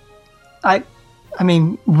 I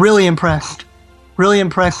mean, really impressed. Really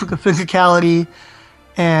impressed with the physicality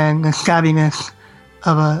and the savviness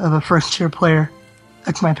of a first-year player.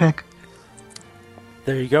 That's my pick.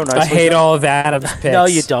 There you go. Nice. I hate all of Adam's picks. No,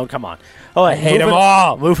 you don't. Come on. Oh, I hate them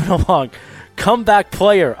all. Moving along. Comeback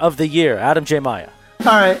player of the year, Adam J. Maya. All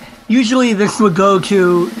right. Usually this would go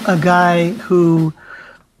to a guy who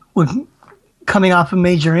was coming off a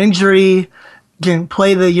major injury, didn't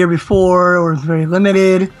play the year before, or was very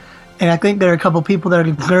limited. And I think there are a couple people that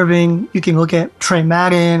are deserving. You can look at Trey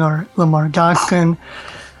Madden or Lamar Jackson.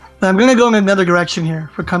 But I'm going to go in another direction here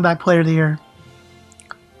for comeback player of the year.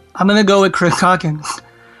 I'm going to go with Chris Hawkins.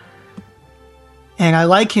 And I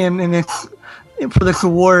like him for this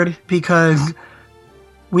award because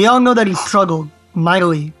we all know that he struggled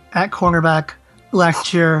mightily at cornerback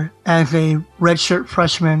last year as a redshirt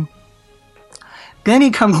freshman. Then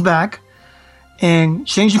he comes back and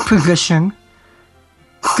changes position,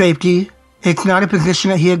 safety. It's not a position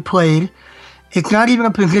that he had played. It's not even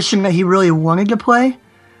a position that he really wanted to play,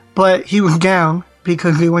 but he was down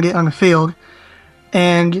because they wanted it on the field.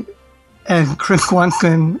 And as Chris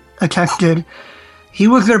Swanson attested, he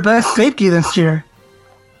was their best safety this year.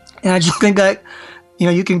 And I just think that,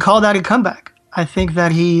 you can call that a comeback. I think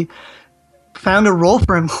that he found a role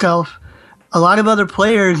for himself. A lot of other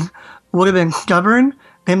players would have been stubborn.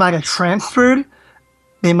 They might have transferred.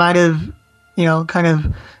 They might have, kind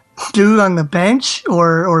of stewed on the bench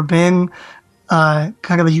or been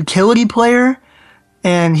kind of a utility player.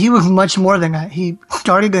 And he was much more than that. He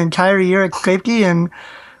started the entire year at safety and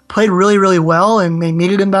played really, really well, and they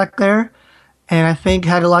needed him back there. And I think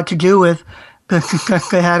had a lot to do with the success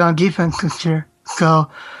they had on defense this year. So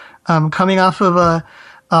coming off of a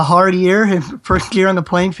hard year, his first year on the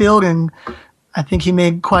playing field, and I think he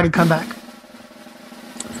made quite a comeback.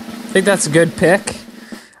 I think that's a good pick.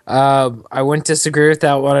 I wouldn't disagree with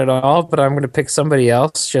that one at all, but I'm going to pick somebody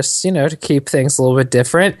else just, to keep things a little bit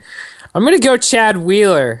different. I'm going to go Chad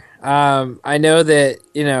Wheeler. I know that,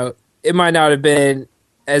 it might not have been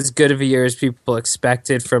as good of a year as people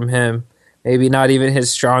expected from him. Maybe not even his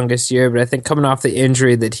strongest year, but I think coming off the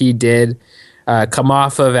injury that he did come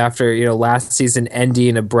off of after, last season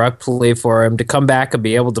ending abruptly for him to come back and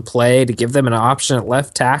be able to play, to give them an option at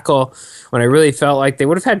left tackle when I really felt like they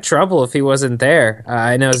would have had trouble if he wasn't there.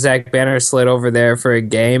 I know Zach Banner slid over there for a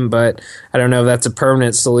game, but I don't know if that's a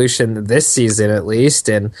permanent solution this season at least.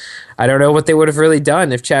 And I don't know what they would have really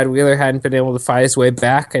done if Chad Wheeler hadn't been able to fight his way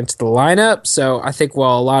back into the lineup. So I think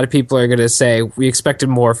while a lot of people are going to say we expected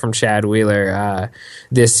more from Chad Wheeler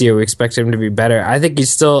this year, we expect him to be better, I think it's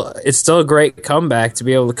still a great comeback to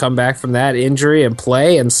be able to come back from that injury and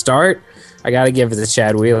play and start. I got to give it to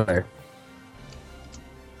Chad Wheeler.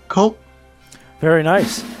 Cool. Very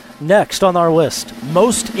nice. Next on our list,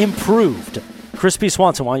 most improved. Chris P.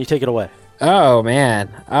 Swanson, why don't you take it away? Oh, man.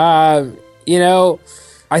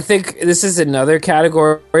 I think this is another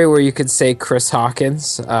category where you could say Chris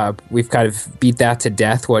Hawkins. We've kind of beat that to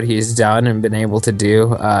death, what he's done and been able to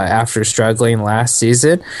do after struggling last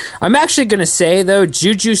season. I'm actually going to say, though,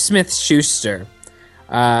 Juju Smith-Schuster.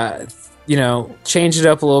 Change it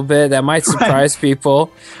up a little bit. That might surprise people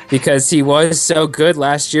because he was so good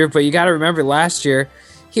last year. But you got to remember, last year,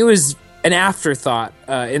 he was an afterthought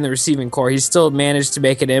in the receiving core. He still managed to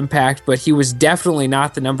make an impact, but he was definitely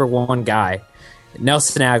not the number one guy.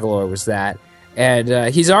 Nelson Aguilar was that.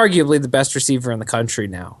 And he's arguably the best receiver in the country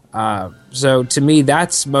now. So to me,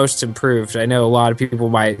 that's most improved. I know a lot of people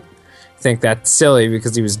might think that's silly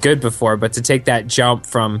because he was good before, but to take that jump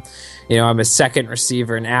from, I'm a second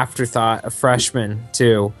receiver, an afterthought, a freshman,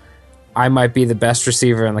 to I might be the best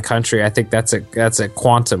receiver in the country, I think that's a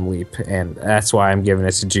quantum leap, and that's why I'm giving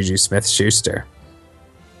it to Juju Smith-Schuster.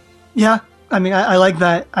 Yeah, I mean, I like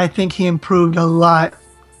that. I think he improved a lot.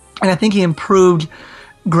 And I think he improved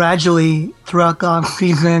gradually throughout the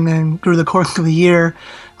offseason and through the course of the year.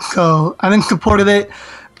 So I'm in support of it.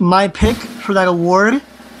 My pick for that award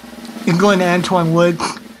is going to Antwaun Woods.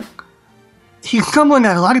 He's someone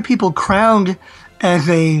that a lot of people crowned as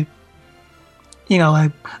a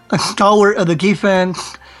stalwart of the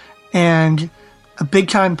defense and a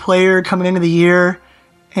big-time player coming into the year.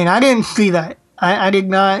 And I didn't see that. I did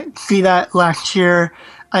not see that last year.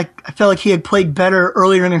 I felt like he had played better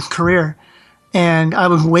earlier in his career, and I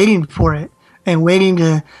was waiting for it and waiting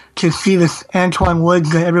to see this Antwaun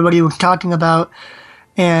Woods that everybody was talking about.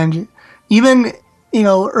 And even,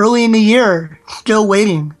 early in the year, still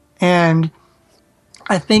waiting. And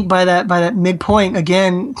I think by that midpoint,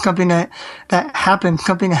 again, something that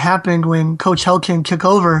happened when Coach Helton took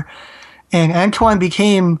over, and Antwaun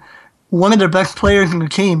became one of their best players in the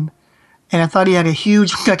team. And I thought he had a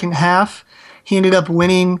huge second half. He ended up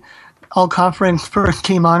winning all-conference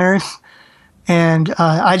first-team honors. And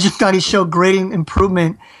I just thought he showed great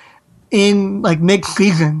improvement in,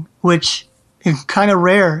 mid-season, which is kind of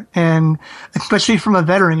rare, and especially from a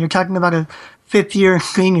veteran. You're talking about a fifth-year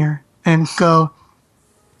senior. And so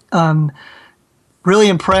really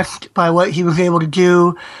impressed by what he was able to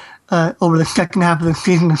do over the second half of the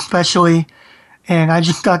season especially. And I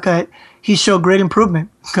just thought that he showed great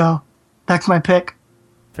improvement. So that's my pick.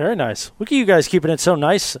 Very nice. Look at you guys keeping it so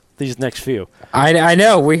nice these next few. I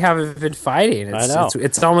know. We haven't been fighting. I know.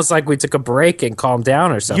 It's almost like we took a break and calmed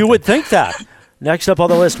down or something. You would think that. Next up on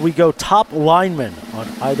the list, we go top linemen on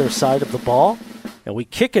either side of the ball, and we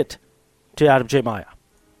kick it to Adam J. Maya.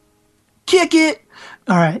 Kick it!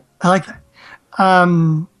 All right. I like that.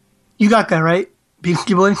 You got that, right?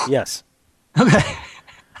 Beastie Boys? Yes. Okay.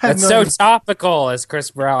 That's so topical, as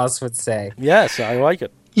Chris Morales would say. Yes, I like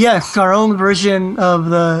it. Yes, our own version of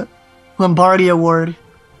the Lombardi Award,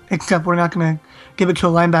 except we're not going to give it to a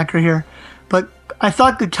linebacker here. But I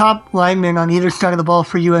thought the top lineman on either side of the ball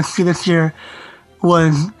for USC this year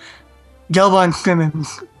was Delvon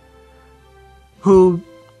Simmons, who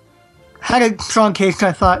had a strong case,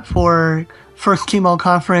 I thought, for first-team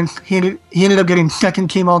all-conference. He ended up getting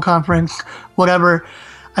second-team all-conference, whatever.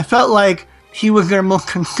 I felt like he was their most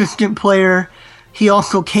consistent player. He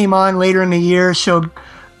also came on later in the year, showed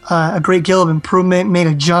a great deal of improvement, made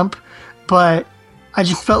a jump, but I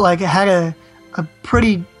just felt like it had a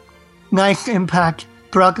pretty nice impact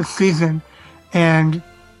throughout the season. And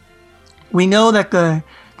we know that the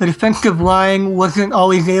defensive line wasn't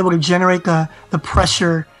always able to generate the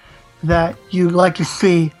pressure that you'd like to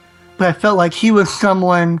see, but I felt like he was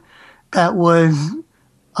someone that was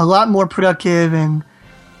a lot more productive and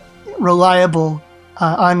reliable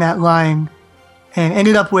on that line, and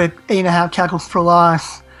ended up with 8.5 tackles for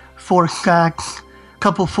loss, 4 sacks, a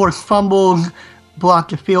couple forced fumbles,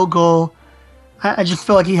 blocked a field goal. I just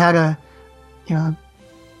felt like he had a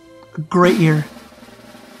great year.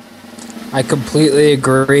 I completely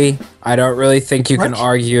agree. I don't really think you can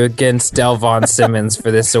argue against Delvon Simmons for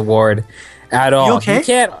this award at all. You okay? You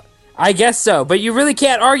can't. I guess so, but you really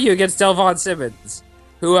can't argue against Delvon Simmons.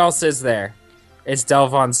 Who else is there? It's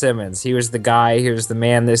Delvon Simmons. He was the guy. He was the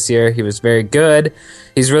man this year. He was very good.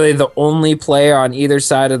 He's really the only player on either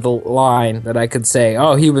side of the line that I could say,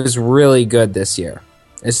 oh, he was really good this year.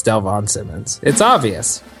 It's Delvon Simmons. It's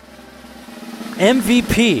obvious.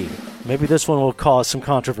 MVP Maybe this one will cause some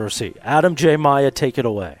controversy. Adam J. Maya, take it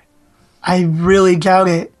away. I really doubt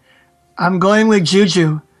it. I'm going with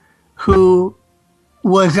Juju, who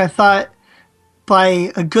was, I thought,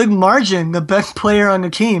 by a good margin, the best player on the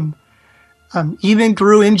team. Even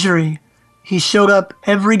through injury, he showed up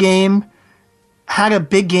every game, had a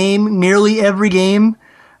big game nearly every game,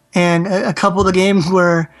 and a couple of the games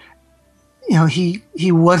where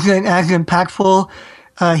he wasn't as impactful.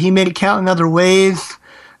 He made it count in other ways,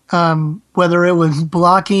 whether it was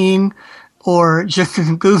blocking or just his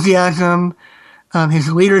enthusiasm,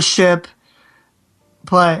 his leadership.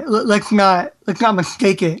 But let's not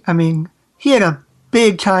mistake it. I mean, he had a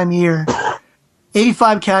big time year.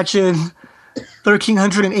 85 catches,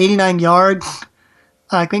 1,389 yards.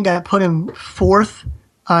 I think that put him fourth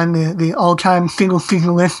on the all-time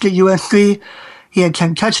single-season list at USC. He had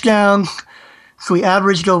 10 touchdowns, so he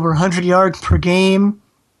averaged over 100 yards per game.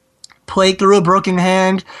 Played through a broken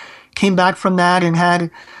hand, came back from that and had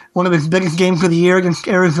one of his biggest games of the year against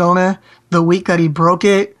Arizona the week that he broke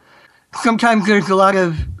it. Sometimes there's a lot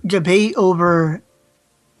of debate over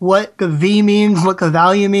what the V means, what the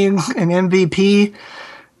value means in MVP.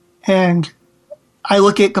 And I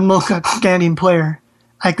look at the most outstanding player.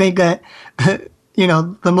 I think that, the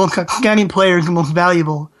most outstanding player is the most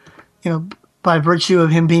valuable, by virtue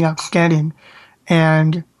of him being outstanding.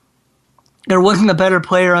 And there wasn't a better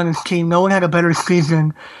player on his team. No one had a better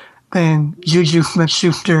season than Juju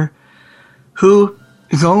Smith-Schuster, who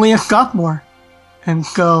is only a sophomore. And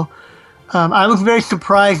so I was very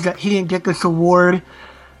surprised that he didn't get this award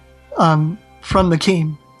from the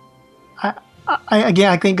team.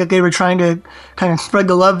 I think that they were trying to kind of spread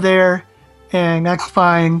the love there, and that's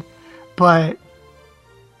fine. But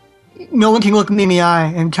no one can look me in the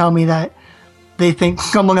eye and tell me that they think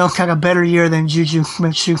someone else had a better year than Juju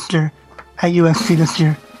Smith-Schuster at USC this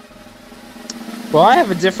year. Well, I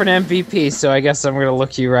have a different MVP, so I guess I'm going to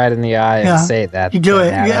look you right in the eye and say that. You do it.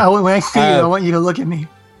 Yeah, when I see you, I want you to look at me.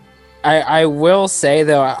 I will say,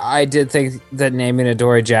 though, I did think that naming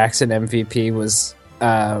Adoree Jackson MVP was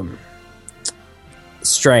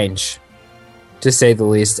strange, to say the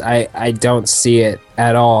least. I don't see it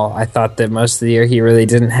at all. I thought that most of the year he really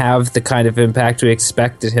didn't have the kind of impact we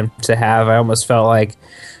expected him to have. I almost felt like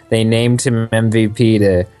they named him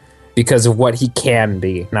MVP because of what he can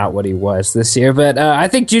be, not what he was this year. But I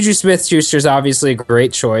think Juju Smith-Schuster is obviously a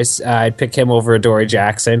great choice. I'd pick him over Adoree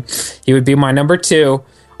Jackson. He would be my number 2.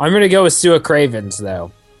 I'm going to go with Sua Cravens,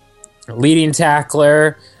 though. Leading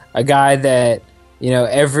tackler, a guy that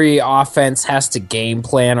every offense has to game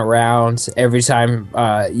plan around every time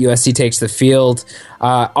USC takes the field.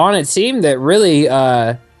 On a team that really,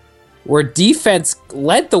 where defense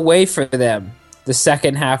led the way for them the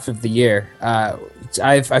second half of the year.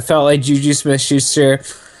 I felt like Juju Smith-Schuster,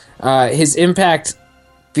 his impact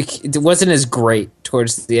wasn't as great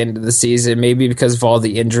towards the end of the season, maybe because of all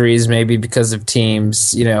the injuries, maybe because of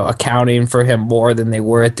teams, accounting for him more than they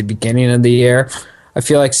were at the beginning of the year. I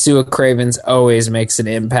feel like Sua Cravens always makes an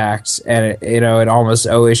impact, and it almost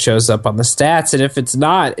always shows up on the stats. And if it's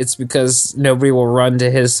not, it's because nobody will run to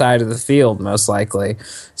his side of the field, most likely.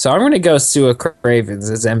 So I'm going to go Sua Cravens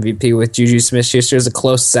as MVP with Juju Smith-Schuster as a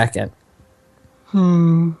close second.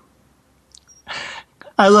 I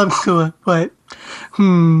love Sua, but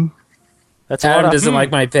That's a Adam lot of, doesn't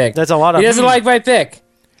like my pick. That's a lot of. He doesn't like my pick.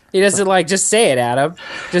 He doesn't like. Just say it, Adam.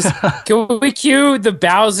 Just can we cue the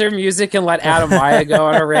Bowser music and let Adam Maya go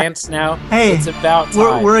on a rant now? Hey, it's about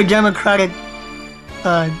time. We're a democratic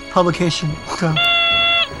publication, so.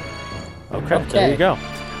 Okay, there you go.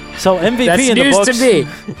 So MVP That's in the news books. to me.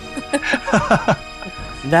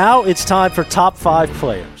 Now it's time for top 5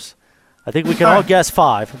 players. I think we can all guess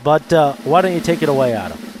 5, but why don't you take it away,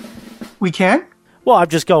 Adam? We can? Well, I'm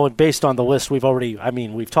just going based on the list we've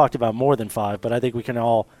talked about more than 5, but I think we can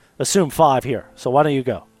all assume 5 here. So why don't you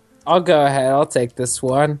go? I'll go ahead. I'll take this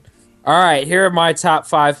one. All right, here are my top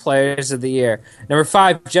 5 players of the year. Number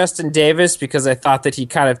 5, Justin Davis, because I thought that he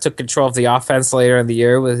kind of took control of the offense later in the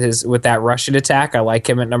year with that rushing attack. I like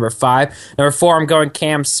him at number 5. Number 4, I'm going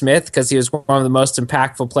Cam Smith, because he was one of the most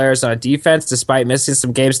impactful players on defense, despite missing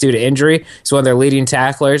some games due to injury. He's one of their leading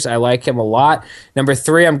tacklers. I like him a lot. Number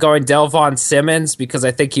 3, I'm going Delvon Simmons, because I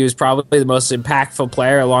think he was probably the most impactful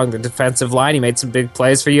player along the defensive line. He made some big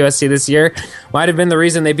plays for USC this year. Might have been the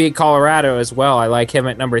reason they beat Colorado as well. I like him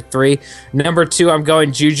at number 3. Number 2, I'm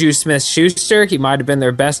going Juju Smith-Schuster. He might have been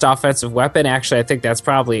their best offensive weapon. Actually, I think that's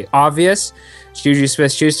probably obvious. Juju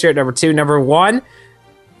Smith-Schuster at number 2. Number 1,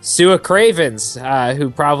 Sua Cravens, who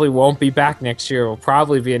probably won't be back next year, will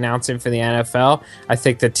probably be announcing for the NFL. I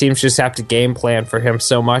think the teams just have to game plan for him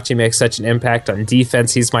so much. He makes such an impact on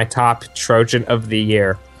defense. He's my top Trojan of the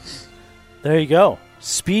year. There you go.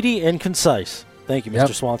 Speedy and concise. Thank you,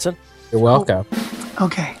 Mr. Swanson. You're welcome.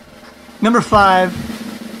 Okay. Number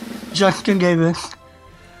 5, Justin Davis.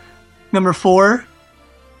 Number 4,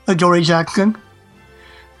 Adoree Jackson.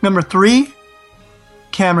 Number 3,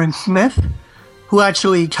 Cameron Smith, who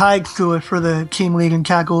actually tied Stewart for the team lead in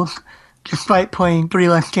tackles, despite playing 3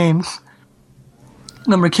 less games.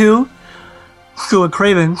 Number 2, Stewart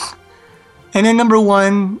Cravens. And then number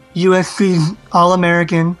 1, USC's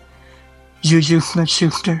All-American, Juju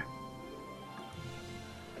Smith-Schuster.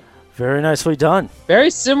 Very nicely done. Very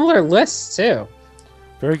similar lists, too.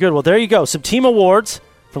 Very good. Well, there you go. Some team awards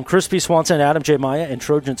from Chris P. Swanson, Adam J. Maya, and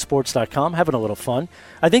Trojansports.com. Having a little fun.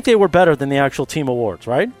 I think they were better than the actual team awards,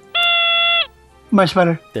 right? Much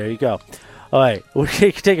better. There you go. All right. We're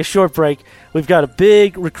going to take a short break. We've got a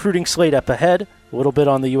big recruiting slate up ahead. A little bit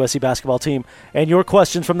on the USC basketball team. And your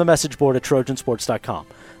questions from the message board at Trojansports.com.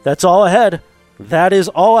 That's all ahead. That is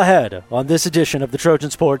all ahead on this edition of the Trojan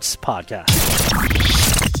Sports Podcast.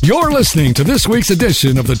 You're listening to this week's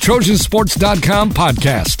edition of the Trojansports.com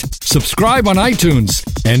podcast. Subscribe on iTunes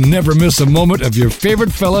and never miss a moment of your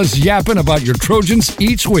favorite fellas yapping about your Trojans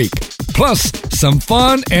each week. Plus, some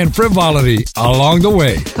fun and frivolity along the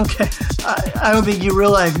way. Okay. I don't think you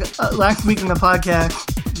realized last week in the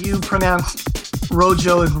podcast, you pronounced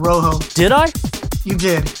Rojo as Rojo. Did I? You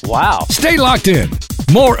did. Wow. Stay locked in.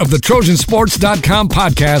 More of the Trojansports.com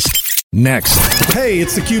podcast next. Hey,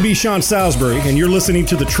 it's the QB Sean Salisbury, and you're listening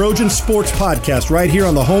to the Trojan Sports Podcast right here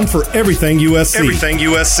on the home for everything USC. Everything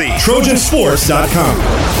USC.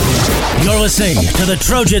 Trojansports.com. You're listening to the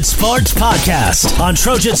Trojan Sports Podcast on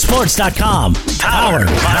Trojansports.com. Powered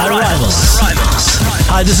by Rivals.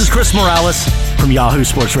 Hi, this is Chris Morales from Yahoo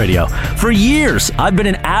Sports Radio. For years, I've been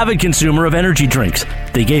an avid consumer of energy drinks.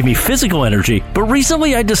 They gave me physical energy, but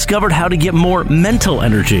recently I discovered how to get more mental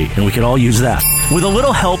energy, and we could all use that. With a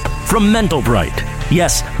little help from Mental Bright.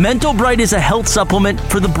 Yes, Mental Bright is a health supplement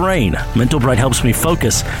for the brain. Mental Bright helps me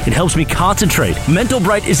focus. It helps me concentrate. Mental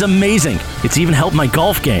Bright is amazing. It's even helped my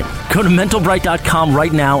golf game. Go to mentalbright.com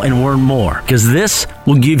right now and learn more, because this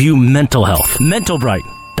will give you mental health.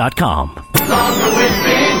 mentalbright.com.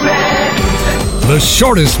 The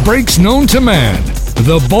shortest breaks known to man.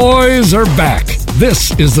 The boys are back.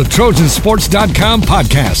 This is the Trojansports.com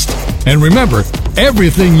podcast. And remember,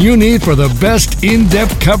 everything you need for the best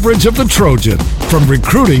in-depth coverage of the Trojan, from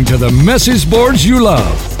recruiting to the message boards you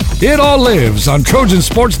love. It all lives on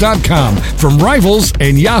Trojansports.com from Rivals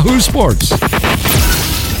and Yahoo Sports.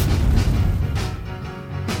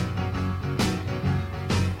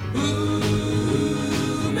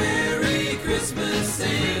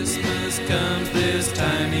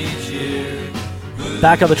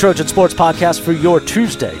 Back on the Trojan Sports Podcast for your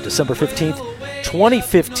Tuesday, December 15th,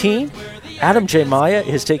 2015. Adam J. Maya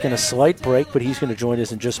has taken a slight break, but he's going to join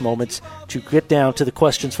us in just moments to get down to the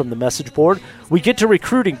questions from the message board. We get to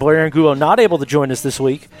recruiting. Blair Angulo not able to join us this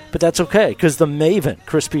week, but that's okay, because the Maven,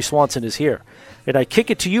 Chris P. Swanson, is here. And I kick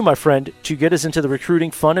it to you, my friend, to get us into the recruiting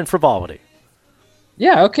fun and frivolity.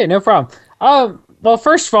 Yeah, okay, no problem. Well,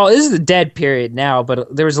 first of all, this is the dead period now,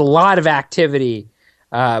 but there was a lot of activity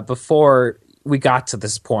before we got to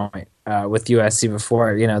this point with USC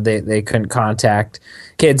before, they couldn't contact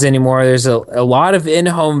kids anymore. There's a lot of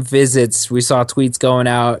in-home visits. We saw tweets going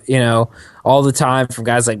out, all the time from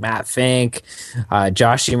guys like Matt Fink,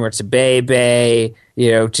 Josh Immertabebe,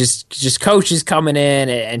 just coaches coming in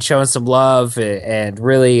and showing some love and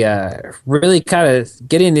really kind of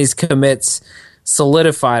getting these commits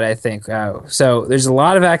solidified, I think. So there's a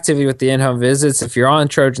lot of activity with the in-home visits. If you're on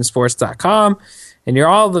Trojansports.com, and you're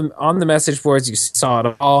all on the message boards, you saw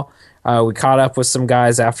it all. We caught up with some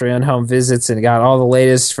guys after in-home visits and got all the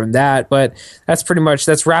latest from that. But that's pretty much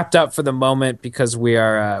wrapped up for the moment because we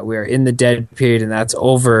are in the dead period and that's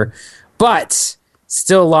over. But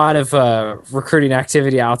still a lot of recruiting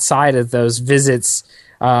activity outside of those visits.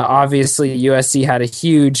 Obviously, USC had a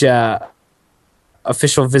huge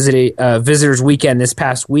official visitors weekend this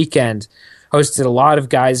past weekend. Hosted a lot of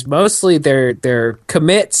guys, mostly their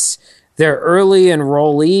commits. They're early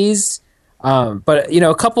enrollees, but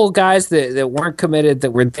a couple of guys that weren't committed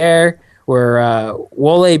that were there were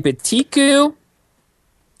Wole Betiku,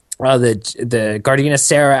 the Gardena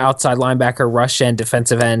Sarah outside linebacker, rush end,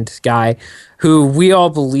 defensive end guy, who we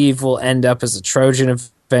all believe will end up as a Trojan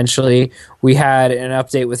eventually. We had an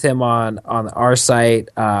update with him on our site.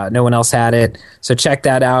 No one else had it, so check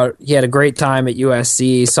that out. He had a great time at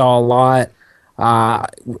USC, saw a lot.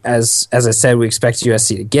 As I said, we expect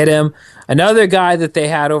USC to get him. Another guy that they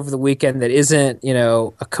had over the weekend that isn't,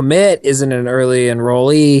 a commit, isn't an early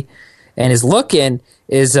enrollee, and is looking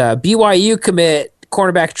is a BYU commit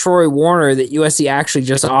cornerback Troy Warner that USC actually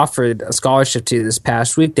just offered a scholarship to this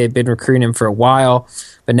past week. They've been recruiting him for a while,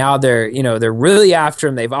 but now they're really after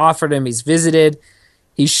him. They've offered him. He's visited.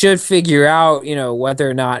 He should figure out, whether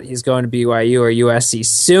or not he's going to BYU or USC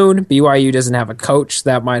soon. BYU doesn't have a coach.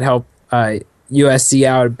 That might help USC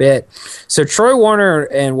out a bit. So Troy Warner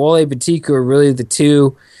and Wole Betiku are really the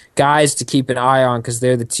two guys to keep an eye on because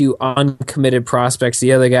they're the two uncommitted prospects.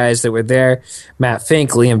 The other guys that were there, Matt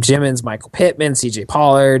Fink, Liam Jimmons, Michael Pittman, CJ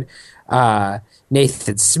Pollard,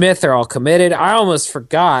 Nathan Smith are all committed. I almost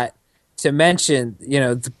forgot to mention,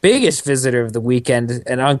 the biggest visitor of the weekend,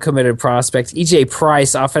 an uncommitted prospect, EJ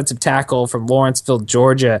Price, offensive tackle from Lawrenceville,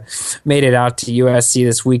 Georgia, made it out to USC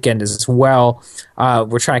this weekend as well.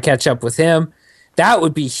 We're trying to catch up with him. That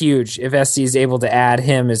would be huge if SC is able to add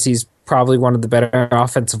him, as he's probably one of the better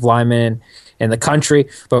offensive linemen in the country.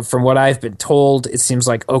 But from what I've been told, it seems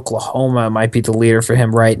like Oklahoma might be the leader for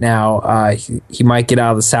him right now. He might get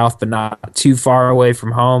out of the South, but not too far away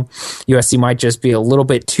from home. USC might just be a little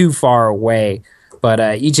bit too far away. But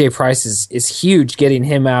EJ Price is huge, getting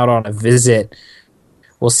him out on a visit.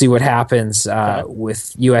 We'll see what happens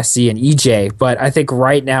with USC and EJ. But I think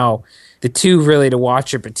right now, the two really to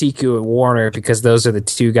watch are Betiku and Warner, because those are the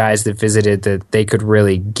two guys that visited that they could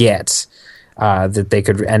really get, that they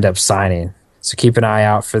could end up signing. So keep an eye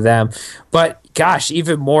out for them. But gosh,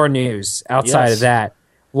 even more news outside of that.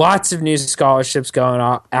 Lots of new scholarships going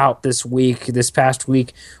out this past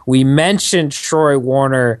week. We mentioned Troy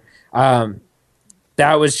Warner.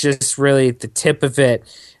 That was just really the tip of it.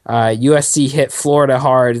 USC hit Florida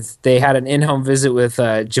hard. They had an in-home visit with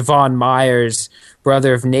Javon Myers,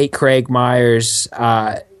 brother of Nate Craig Myers.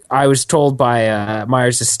 I was told by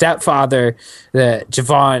Myers' stepfather that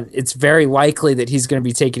Javon, it's very likely that he's going to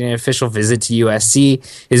be taking an official visit to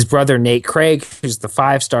USC. His brother Nate Craig, who's the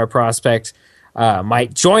 5-star prospect,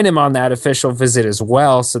 might join him on that official visit as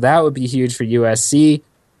well. So that would be huge for USC.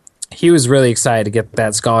 He was really excited to get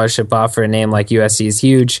that scholarship offer. A name like USC is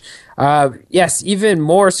huge. Yes, even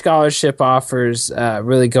more scholarship offers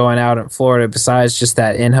really going out in Florida besides just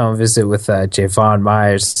that in-home visit with Javon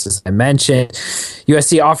Myers, as I mentioned.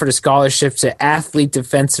 USC offered a scholarship to athlete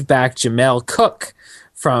defensive back Jamel Cook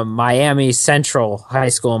from Miami Central High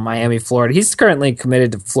School in Miami, Florida. He's currently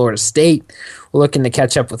committed to Florida State. We're looking to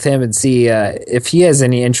catch up with him and see if he has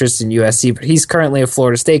any interest in USC, but he's currently a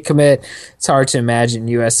Florida State commit. It's hard to imagine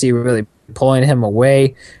USC really pulling him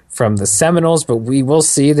away from the Seminoles, but we will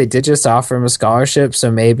see. They did just offer him a scholarship,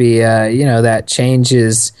 so maybe that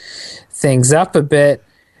changes things up a bit.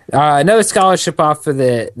 Another scholarship offer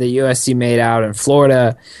that the USC made out in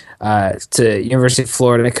Florida to University of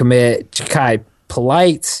Florida commit Ja'Kai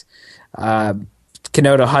Polite.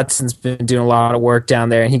 Kenoto Hudson's been doing a lot of work down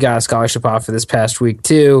there, and he got a scholarship offer this past week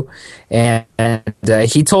too. And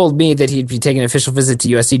he told me that he'd be taking an official visit to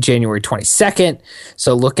USC January 22nd.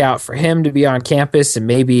 So look out for him to be on campus, and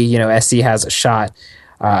maybe SC has a shot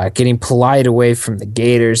getting Polite away from the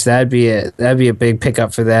Gators. That'd be a big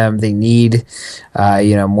pickup for them. They need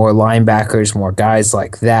more linebackers, more guys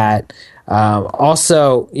like that.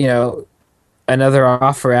 Also, another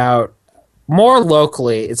offer out. More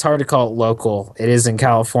locally, it's hard to call it local. It is in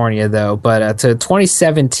California, though. But to a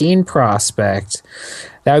 2017 prospect,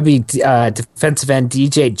 that would be defensive end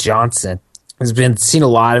DJ Johnson. Has been seen a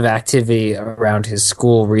lot of activity around his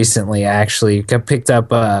school recently. Actually, got picked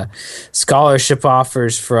up scholarship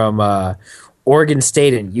offers from Oregon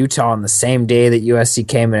State and Utah on the same day that USC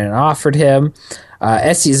came in and offered him.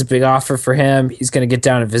 SC is a big offer for him. He's going to get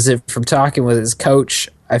down and visit. From talking with his coach,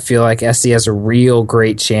 I feel like SC has a real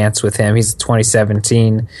great chance with him. He's a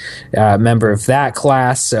 2017 member of that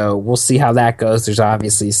class, so we'll see how that goes. There's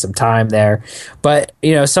obviously some time there. But,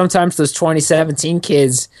 sometimes those 2017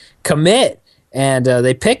 kids commit, and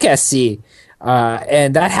they pick SC.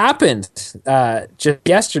 And that happened just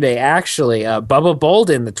yesterday, actually. Bubba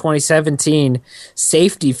Bolden, the 2017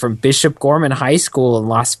 safety from Bishop Gorman High School in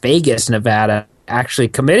Las Vegas, Nevada, actually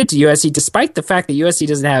committed to USC, despite the fact that USC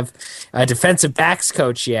doesn't have a defensive backs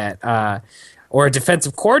coach yet, or a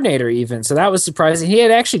defensive coordinator even. So that was surprising. He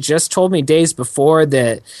had actually just told me days before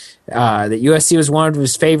that USC was one of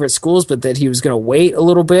his favorite schools, but that he was going to wait a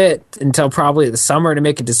little bit until probably the summer to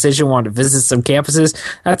make a decision, wanted to visit some campuses.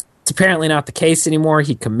 That's apparently not the case anymore.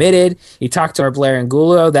 He committed. He talked to our Blair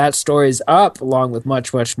Angulo. That story's up, along with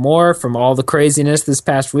much, much more from all the craziness this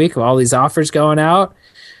past week of all these offers going out.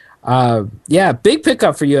 Big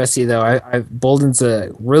pickup for USC, though. Bolden's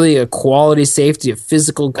really a quality safety, a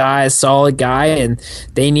physical guy, a solid guy, and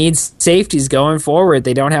they need safeties going forward.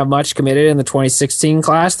 They don't have much committed in the 2016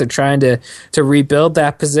 class. They're trying to rebuild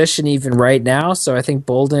that position even right now, so I think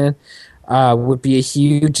Bolden would be a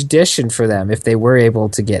huge addition for them if they were able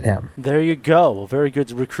to get him. There you go. Well, very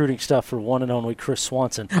good recruiting stuff for one and only Chris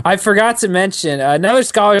Swanson. I forgot to mention another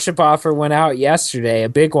scholarship offer went out yesterday, a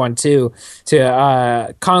big one too,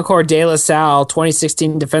 to Concord De La Salle,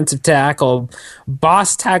 2016 defensive tackle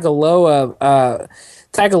Boss Tagaloa.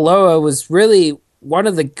 Tagaloa was really one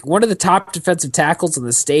of the top defensive tackles in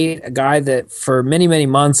the state, a guy that for many, many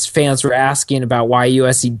months fans were asking about why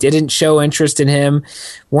USC didn't show interest in him,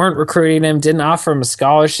 weren't recruiting him, didn't offer him a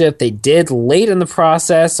scholarship. They did late in the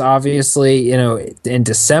process, obviously, in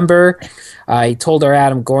December. He told our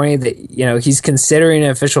Adam Gorney that, he's considering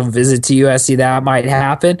an official visit to USC. That might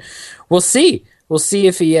happen. We'll see. We'll see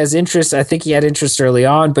if he has interest. I think he had interest early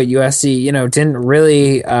on, but USC, didn't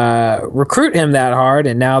really recruit him that hard,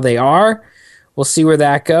 and now they are. We'll see where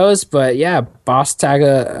that goes. But, yeah, Boss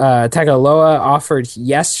Tagaloa offered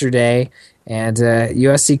yesterday, and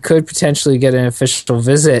USC could potentially get an official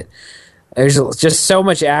visit. There's just so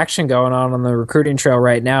much action going on the recruiting trail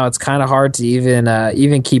right now. It's kind of hard to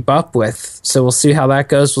even keep up with. So we'll see how that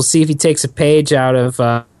goes. We'll see if he takes a page out of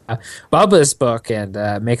Bubba's book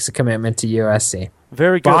and makes a commitment to USC.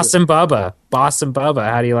 Very good. Boston Bubba.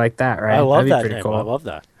 How do you like that, right? I love That'd be that pretty name. cool. I love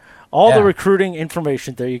that. All the recruiting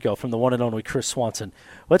information, there you go, from the one and only Chris Swanson.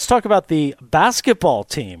 Let's talk about the basketball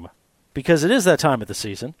team, because it is that time of the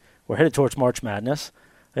season. We're headed towards March Madness,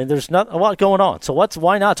 and there's not a lot going on. So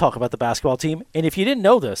why not talk about the basketball team? And if you didn't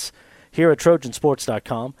know this, here at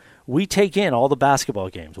TrojanSports.com, we take in all the basketball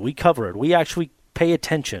games. We cover it. We actually pay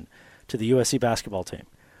attention to the USC basketball team.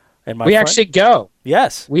 And actually go.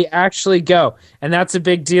 Yes. We actually go. And that's a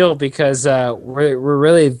big deal because we're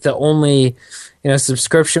really the only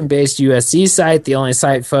subscription-based USC site, the only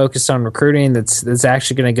site focused on recruiting that's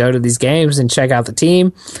actually going to go to these games and check out the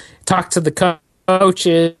team, talk to the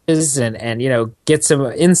coaches, and get some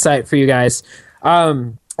insight for you guys.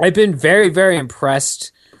 I've been very, very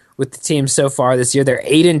impressed with the team so far this year. They're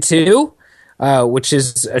 8-2. Which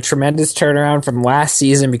is a tremendous turnaround from last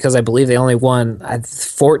season because I believe they only won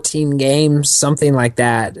 14 games, something like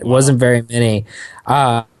that. It wasn't very many.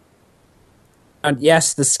 And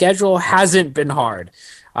yes, the schedule hasn't been hard.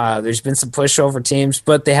 There's been some pushover teams,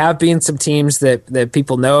 but there have been some teams that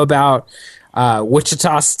people know about.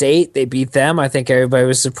 Wichita State, they beat them. I think everybody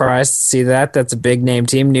was surprised to see that. That's a big name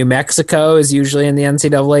team. New Mexico is usually in the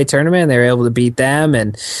NCAA tournament. They were able to beat them,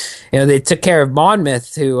 and they took care of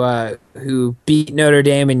Monmouth, who beat Notre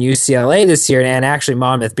Dame and UCLA this year, and actually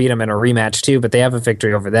Monmouth beat them in a rematch too. But they have a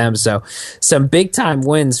victory over them, so some big time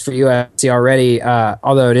wins for USC already.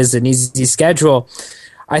 Although it is an easy schedule,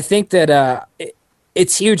 I think that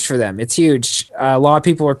it's huge for them. It's huge. A lot of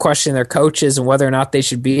people are questioning their coaches and whether or not they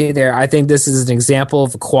should be there. I think this is an example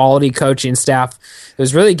of a quality coaching staff that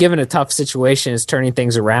was really given a tough situation, is turning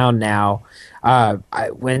things around now.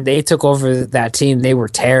 When they took over that team, they were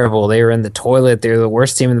terrible. They were in the toilet. They were the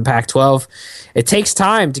worst team in the Pac-12. It takes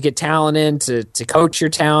time to get talent in, to coach your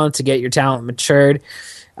talent, to get your talent matured.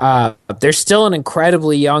 They're still an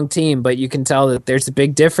incredibly young team, but you can tell that there's a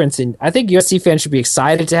big difference. And I think USC fans should be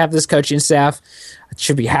excited to have this coaching staff.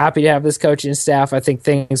 Should be happy to have this coaching staff. I think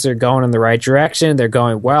things are going in the right direction. They're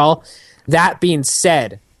going well. That being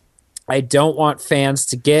said, I don't want fans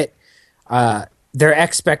to get their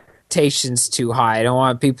expectations too high. I don't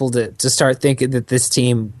want people to start thinking that this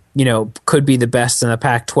team, could be the best in the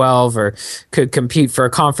Pac-12 or could compete for a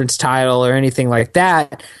conference title or anything like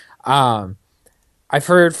that. I've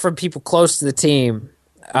heard from people close to the team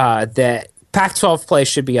that Pac-12 play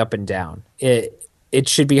should be up and down. It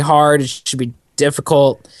should be hard. It should be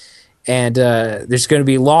difficult, and there's going to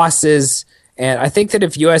be losses. And I think that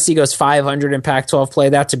if USC goes 500 in Pac-12 play,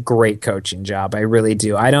 that's a great coaching job. I really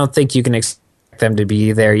do. I don't think you can expect them to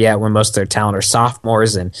be there yet when most of their talent are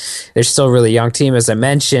sophomores, and they're still a really young team, as I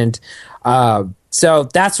mentioned. So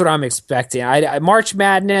that's what I'm expecting. March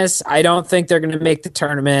Madness, I don't think they're going to make the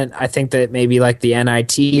tournament. I think that maybe like the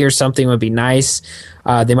NIT or something would be nice.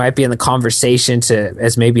 They might be in the conversation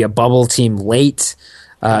as maybe a bubble team late,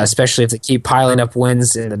 especially if they keep piling up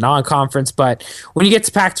wins in the non-conference. But when you get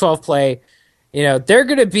to Pac-12 play, they're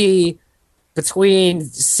going to be between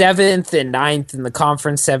 7th and 9th in the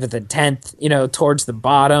conference, 7th and 10th, towards the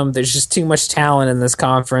bottom. There's just too much talent in this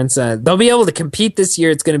conference. They'll be able to compete this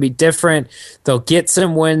year. It's going to be different. They'll get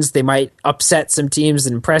some wins. They might upset some teams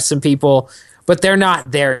and impress some people, but they're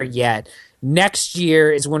not there yet. Next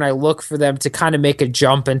year is when I look for them to kind of make a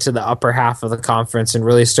jump into the upper half of the conference and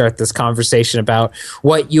really start this conversation about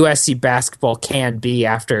what USC basketball can be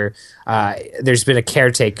after there's been a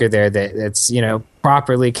caretaker there that's,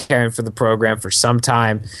 properly caring for the program for some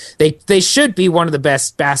time. They should be one of the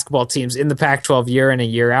best basketball teams in the Pac-12 year in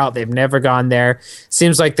and year out. They've never gone there.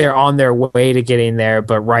 Seems like they're on their way to getting there,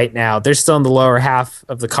 but right now they're still in the lower half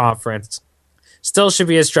of the conference. Still should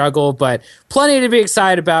be a struggle, but plenty to be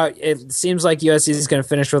excited about. It seems like USC is going to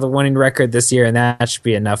finish with a winning record this year, and that should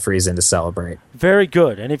be enough reason to celebrate. Very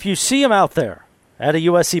good. And if you see him out there at a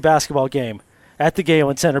USC basketball game at the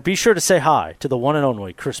Galen Center, be sure to say hi to the one and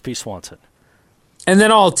only Chris P. Swanson. And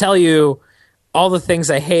then I'll tell you all the things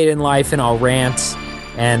I hate in life, and I'll rant,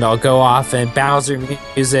 and I'll go off, and Bowser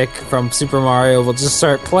music from Super Mario will just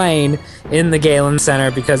start playing in the Galen Center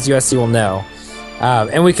because USC will know.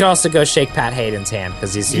 And we could also go shake Pat Hayden's hand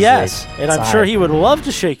because he's usually and I'm sure he would love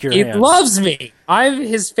to shake your hand. He loves me. I'm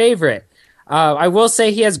his favorite. I will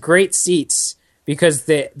say he has great seats because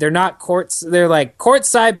they're not courts. They're like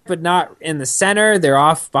courtside, but not in the center. They're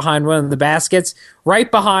off behind one of the baskets,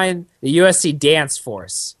 right behind the USC dance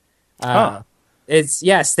force.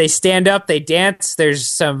 They stand up, they dance. There's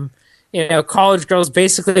some, college girls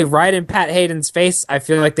basically right in Pat Hayden's face. I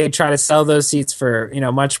feel like they try to sell those seats for,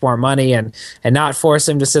 much more money and not force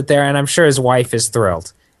him to sit there. And I'm sure his wife is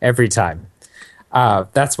thrilled every time.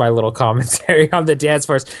 That's my little commentary on the dance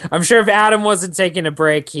force. I'm sure if Adam wasn't taking a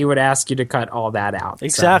break, he would ask you to cut all that out.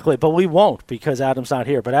 Exactly, but we won't because Adam's not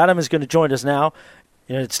here. But Adam is going to join us now,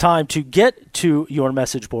 and it's time to get to your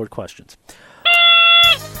message board questions.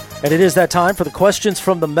 And it is that time for the questions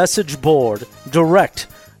from the message board, direct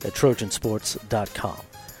at Trojansports.com.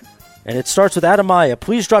 And it starts with Adam Maya.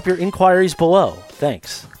 Please drop your inquiries below.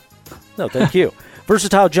 Thanks. No, thank you.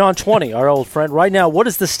 Versatile John 20, our old friend. Right now, what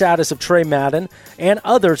is the status of Trey Madden and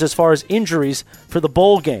others as far as injuries for the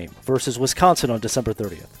bowl game versus Wisconsin on December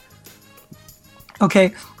 30th?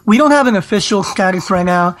 Okay, we don't have an official status right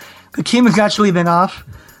now. The team has actually been off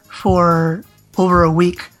for over a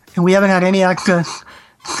week, and we haven't had any access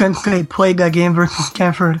since they played that game versus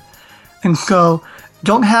Stanford. And so,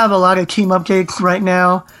 don't have a lot of team updates right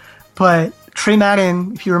now, but Trey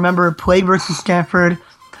Madden, if you remember, played versus Stanford.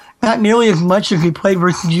 Not nearly as much as he played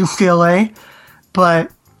versus UCLA,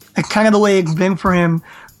 but it's kind of the way it's been for him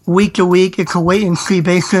week to week. It's a wait-and-see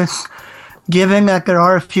basis. Given that there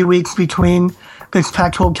are a few weeks between this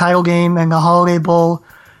Pac-12 title game and the Holiday Bowl,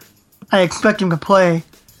 I expect him to play.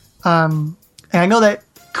 And I know that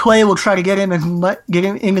Clay will try to get him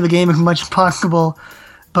into the game as much as possible,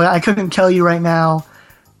 but I couldn't tell you right now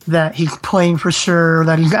that he's playing for sure or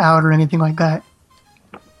that he's out or anything like that.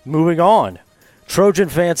 Moving on. Trojan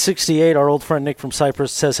Fan 68, our old friend Nick from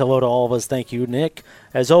Cyprus, says hello to all of us. Thank you, Nick.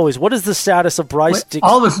 As always, what is the status of Bryce Dixon?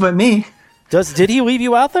 All of us but me. Did he leave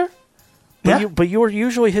you out there? Yeah. But you were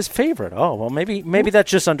usually his favorite. Oh, well, maybe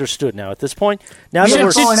that's just understood now at this point. Now that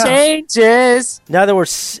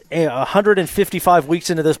we're 155 weeks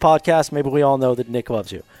into this podcast, maybe we all know that Nick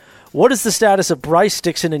loves you. What is the status of Bryce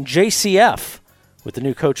Dixon and JCF with the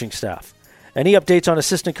new coaching staff? Any updates on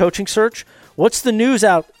assistant coaching search? What's the news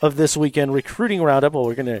out of this weekend recruiting roundup?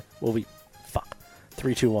 Well, 3,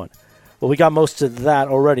 2, 1. Well, we got most of that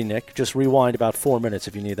already, Nick. Just rewind about 4 minutes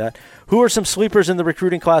if you need that. Who are some sleepers in the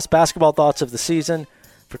recruiting class? Basketball thoughts of the season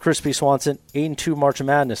for Chris P. Swanson. 8-2 March of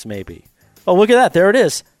Madness, maybe. Oh, look at that. There it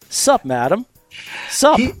is. Sup, madam.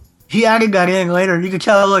 Sup. He added that in later. You can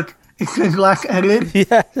tell, look, it's his last edit.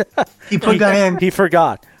 Yeah. He put that in. He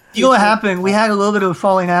forgot. You know what happened? We had a little bit of a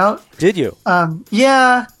falling out. Did you?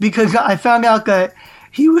 Yeah, because I found out that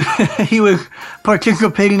he was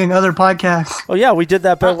participating in other podcasts. Oh, yeah, we did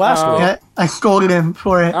that bet last week. Yeah, I scolded him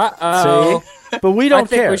for it. Uh-oh. See? But we don't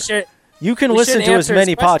care. You can listen to as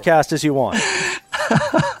many podcasts as you want.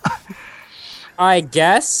 I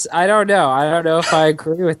guess. I don't know. I don't know if I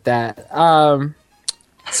agree with that.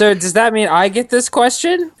 So does that mean I get this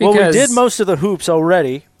question? Well, we did most of the hoops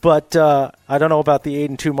already, but I don't know about the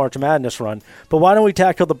 8-2 March Madness run. But why don't we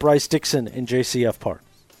tackle the Bryce Dixon and JCF part?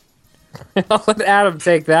 I'll let Adam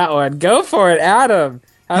take that one. Go for it, Adam.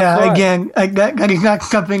 Have fun. Again, that is not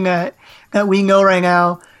something that we know right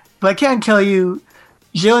now. But I can tell you,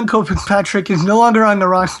 Jalen Fitzpatrick is no longer on the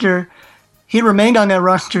roster. He remained on that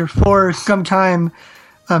roster for some time,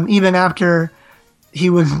 even after he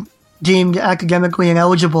was deemed academically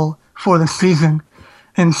ineligible for the season.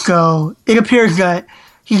 And so it appears that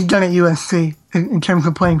he's done at USC in terms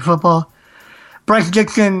of playing football. Bryce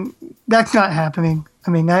Dixon, that's not happening. I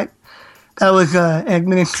mean, that was an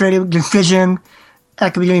administrative decision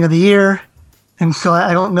at the beginning of the year. And so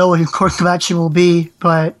I don't know what his course of action will be,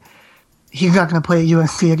 but he's not going to play at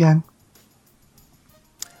USC again.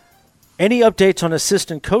 Any updates on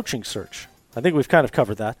assistant coaching search? I think we've kind of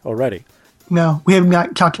covered that already. No, we have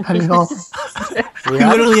not talked about it at all. We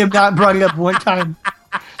literally have not brought it up one time.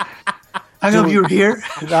 I don't know if you were here.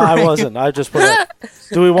 No, I wasn't. I just put it.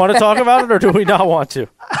 Do we want to talk about it or do we not want to?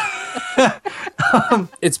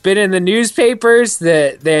 It's been in the newspapers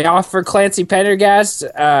that they offered Clancy Pendergast.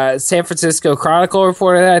 San Francisco Chronicle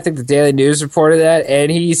reported that. I think the Daily News reported that.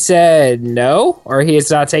 And he said no, or he has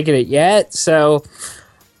not taken it yet. So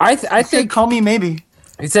I think... Call me maybe.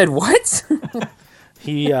 He said what?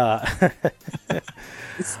 He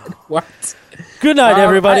What? Good night,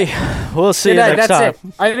 everybody. We'll see you next time.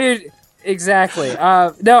 It. I mean, exactly.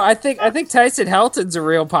 No, I think Tyson Helton's a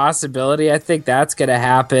real possibility. I think that's going to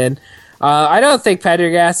happen. I don't think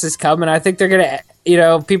Pendergast is coming. I think they're going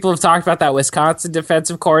to, people have talked about that Wisconsin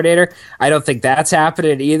defensive coordinator. I don't think that's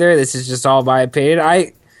happening either. This is just all my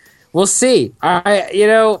opinion. We'll see.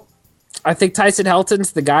 I think Tyson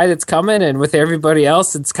Helton's the guy that's coming, and with everybody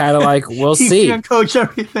else, it's kind of like, we'll see. He's going to coach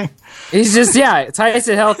everything. He's just,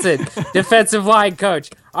 Tyson Helton, defensive line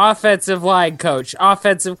coach, offensive line coach,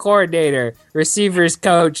 offensive coordinator, receivers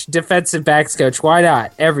coach, defensive backs coach. Why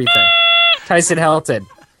not? Everything. Tyson Helton.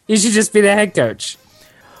 He should just be the head coach.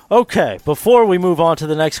 Okay, before we move on to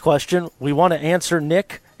the next question, we want to answer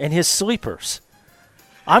Nick and his sleepers.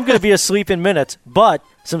 I'm going to be asleep in minutes, but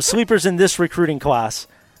some sleepers in this recruiting class.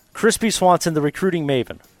 Crispy Swanson, the recruiting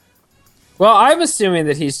maven. Well, I'm assuming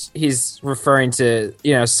that he's referring to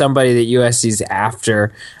somebody that USC's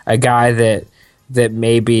after, a guy that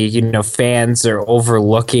maybe fans are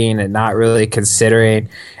overlooking and not really considering.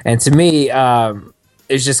 And to me,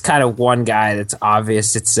 it's just kind of one guy that's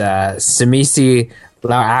obvious. It's Samisi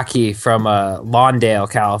Lauaki from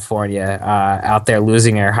Lawndale, California, out there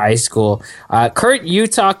losing her high school. Current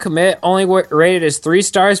Utah commit, only rated as 3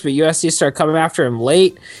 stars, but USC started coming after him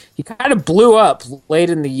late. He kind of blew up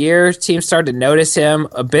late in the year. Teams started to notice him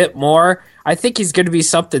a bit more. I think he's going to be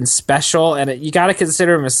something special, and you got to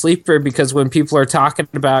consider him a sleeper because when people are talking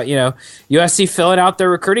about, USC filling out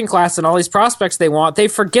their recruiting class and all these prospects they want, they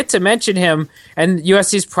forget to mention him, and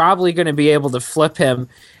USC's probably going to be able to flip him.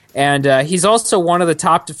 And he's also one of the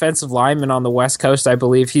top defensive linemen on the West Coast, I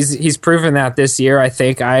believe. He's proven that this year, I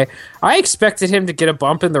think. I expected him to get a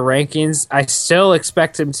bump in the rankings. I still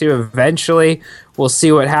expect him to eventually. We'll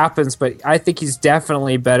see what happens, but I think he's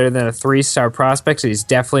definitely better than a 3-star prospect. So he's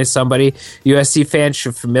definitely somebody USC fans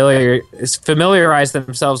should familiarize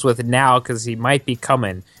themselves with now because he might be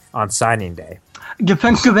coming on signing day.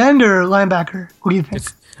 Defensive end or linebacker? Who do you think?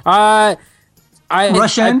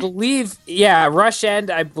 Rush end? I believe, rush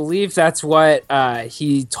end. I believe that's what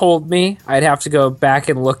he told me. I'd have to go back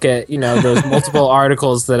and look at those multiple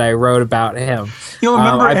articles that I wrote about him. You don't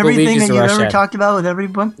remember everything that you've ever talked about with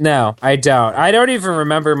everyone? No, I don't. I don't even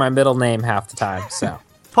remember my middle name half the time. So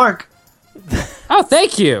Park. Oh,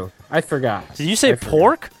 thank you. I forgot. Did you say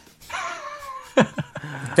pork?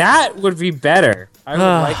 That would be better. I would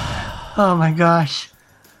like. Oh my gosh.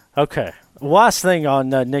 Okay. Last thing on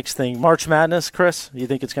Nick's thing, March Madness, Chris. You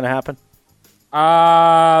think it's going to happen?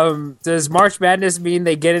 Does March Madness mean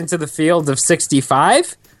they get into the field of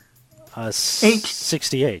 65?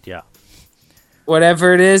 68, yeah.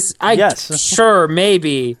 Whatever it is. Yes. Sure,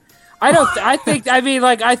 maybe. I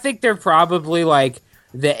think they're probably like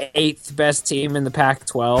the 8th best team in the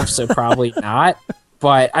Pac-12, so probably not.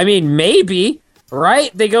 But, maybe.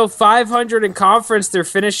 Right? They go 500 in conference. They're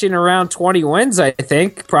finishing around 20 wins, I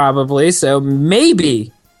think, probably. So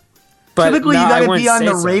maybe. But typically, you got to be on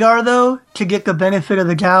the radar, though, to get the benefit of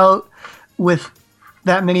the doubt with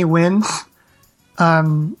that many wins.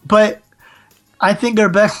 But I think their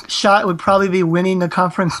best shot would probably be winning the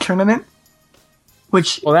conference tournament.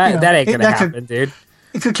 Which that ain't gonna happen, dude.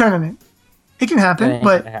 It's a tournament. It can happen,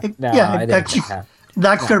 but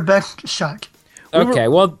that's their best shot. Okay,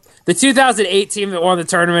 well. The 2008 team that won the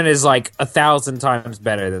tournament is like 1,000 times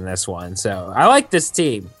better than this one. So I like this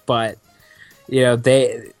team, but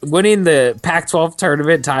they winning the Pac-12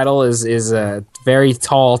 tournament title is a very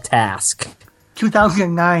tall task.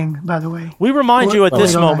 2009, by the way. We remind you at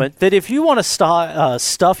this moment that if you want to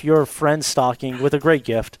stuff your friend's stocking with a great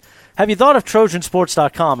gift, have you thought of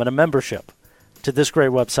Trojansports.com and a membership to this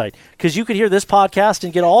great website? Because you could hear this podcast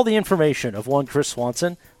and get all the information of one Chris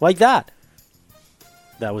Swanson like that.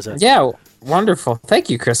 That was it. Yeah, wonderful.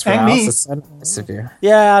 Thank you, Chris. And me. That's so nice of you.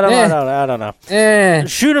 Yeah, I don't know.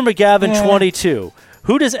 Shooter McGavin, 22.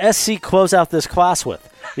 Who does SC close out this class with?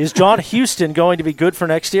 Is John Houston going to be good for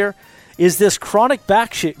next year? Is this chronic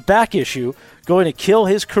back issue going to kill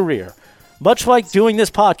his career? Much like doing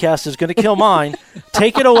this podcast is going to kill mine.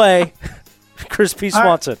 Take it away, Crispy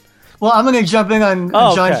Swanson. Well, I'm going to jump in on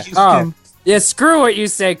John Houston. Oh. Yeah, screw what you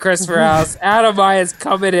say, Christopher House. Adam I is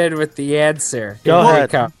coming in with the answer. Go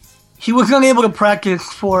ahead. He was unable to practice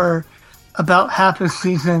for about half a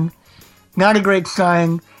season. Not a great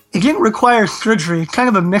sign. it didn't require surgery. It's kind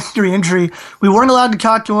of a mystery injury. We weren't allowed to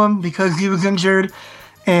talk to him because he was injured,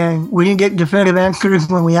 and we didn't get definitive answers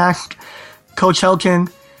when we asked Coach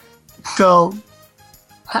Helton. So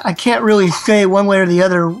I can't really say one way or the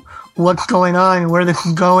other what's going on and where this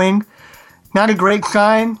is going. Not a great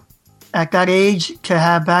sign at that age to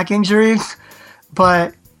have back injuries,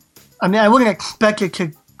 but I mean, I wouldn't expect it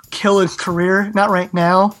to kill his career. Not right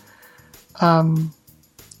now.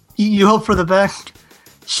 You hope for the best.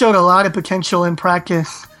 Showed a lot of potential in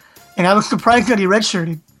practice, and I was surprised that he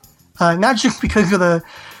redshirted. Not just because of the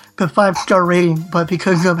 5-star rating, but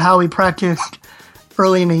because of how he practiced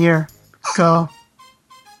early in the year. So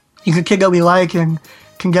he's a kid that we like and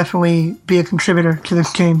can definitely be a contributor to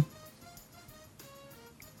this team.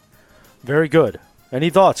 Very good. Any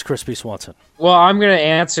thoughts, Crispy Swanson? Well, I'm going to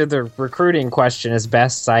answer the recruiting question as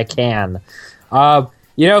best I can.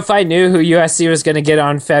 If I knew who USC was going to get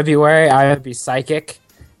on February, I would be psychic,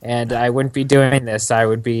 and I wouldn't be doing this. I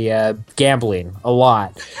would be gambling a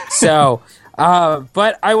lot. So,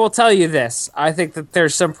 but I will tell you this. I think that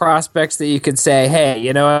there's some prospects that you could say, hey,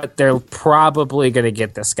 you know what? They're probably going to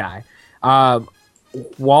get this guy. Wale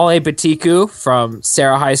Batiku from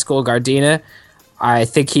Sarah High School, Gardena. I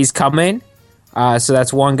think he's coming. So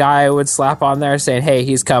that's one guy I would slap on there saying, hey,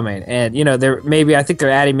 he's coming. And, I think they're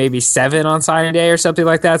adding maybe 7 on signing day or something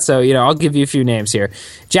like that. So, I'll give you a few names here.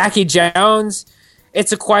 Jackie Jones,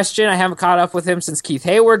 it's a question. I haven't caught up with him since Keith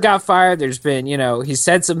Hayward got fired. There's been, he's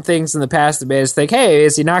said some things in the past that made us think, hey,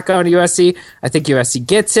 is he not going to USC? I think USC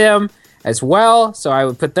gets him as well. So I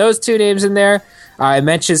would put those 2 names in there. I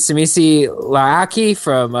mentioned Samisi Laaki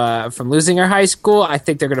from Lusinger High School. I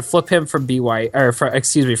think they're going to flip him from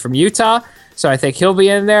from Utah. So I think he'll be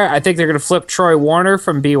in there. I think they're going to flip Troy Warner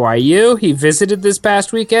from BYU. He visited this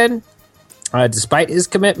past weekend, despite his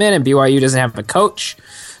commitment, and BYU doesn't have a coach.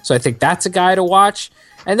 So I think that's a guy to watch.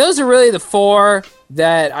 And those are really the 4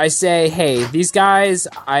 that I say, hey, these guys,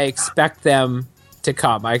 I expect them to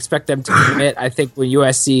come. I expect them to commit. I think when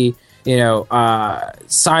USC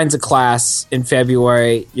signs a class in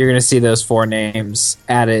February, you're going to see those 4 names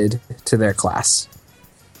added to their class.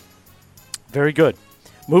 Very good.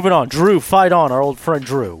 Moving on. Drew, fight on, our old friend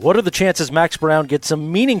Drew. What are the chances Max Brown gets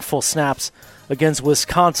some meaningful snaps against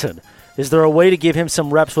Wisconsin? Is there a way to give him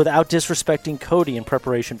some reps without disrespecting Cody in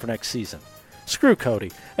preparation for next season? Screw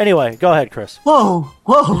Cody. Anyway, go ahead, Chris. Whoa.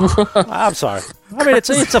 I'm sorry. I mean, it's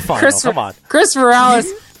a final. Come on. Chris Morales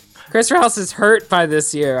is hurt by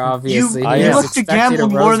this year, obviously. You must have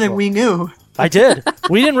gambled more than we knew. I did.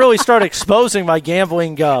 We didn't really start exposing my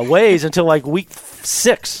gambling ways until like week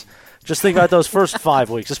 6. Just think about those first 5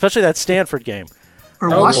 weeks, especially that Stanford game. Or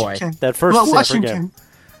Washington. Boy. That first Stanford Washington game.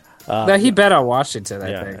 No, he bet on Washington,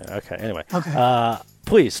 I think. Okay, anyway. Okay.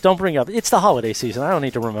 Please, don't bring up. It's the holiday season. I don't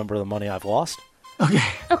need to remember the money I've lost.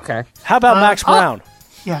 Okay. How about Max Brown?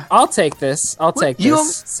 Yeah. I'll take this. You're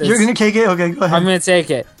going to take it? Okay, go ahead. I'm going to take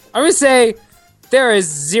it. I'm going to say there is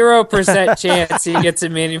 0% chance he gets a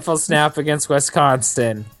meaningful snap against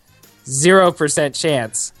Wisconsin. 0%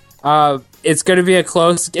 chance. It's going to be a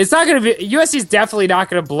close. It's not going to be. USC's definitely not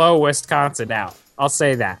going to blow Wisconsin out. I'll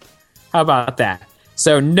say that. How about that?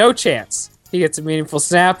 So no chance he gets a meaningful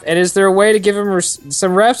snap. And is there a way to give him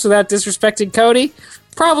some reps without disrespecting Cody?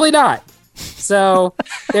 Probably not. So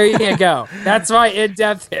there you go. That's my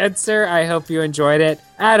in-depth answer. I hope you enjoyed it.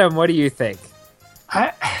 Adam, what do you think?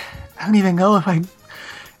 I don't even know if I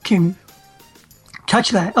can touch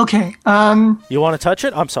that. Okay. You want to touch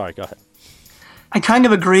it? I'm sorry. Go ahead. I kind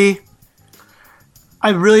of agree. I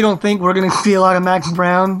really don't think we're going to see a lot of Max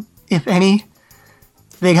Brown, if any.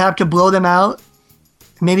 They'd have to blow them out.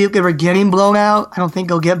 Maybe if they were getting blown out, I don't think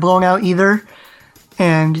they'll get blown out either.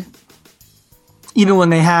 And even when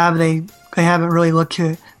they have, they haven't really looked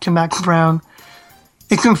to Max Brown.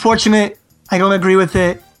 It's unfortunate. I don't agree with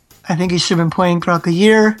it. I think he should have been playing throughout the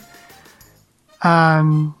year.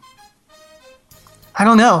 I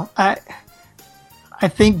don't know. I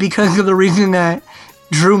think because of the reason that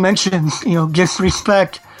Drew mentioned,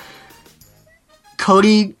 disrespect,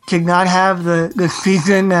 Cody did not have the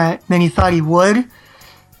season that many thought he would.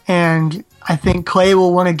 And I think Clay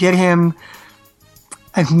will want to get him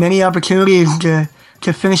as many opportunities to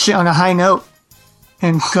finish it on a high note.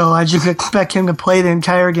 And so I just expect him to play the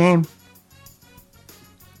entire game.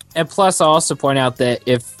 And plus, I'll also point out that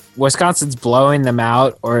if Wisconsin's blowing them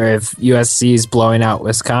out or if USC is blowing out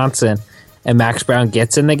Wisconsin and Max Brown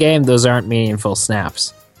gets in the game, those aren't meaningful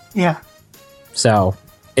snaps. Yeah. So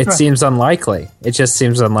it seems unlikely. It just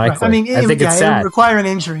seems unlikely. Right. I mean, I think it's sad. It would require an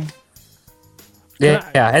injury. Yeah,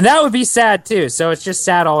 and that would be sad too. So it's just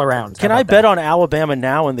sad all around. Can I bet on Alabama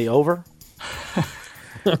now in the over?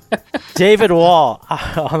 David Wall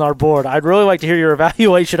on our board. I'd really like to hear your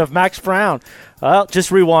evaluation of Max Brown. Well,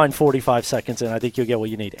 just rewind 45 seconds, and I think you'll get what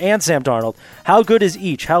you need. And Sam Darnold. How good is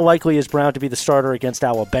each? How likely is Brown to be the starter against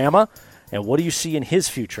Alabama? And what do you see in his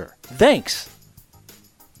future? Thanks.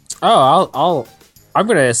 Oh, I'm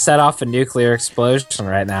going to set off a nuclear explosion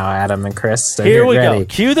right now, Adam and Chris. So Here we go.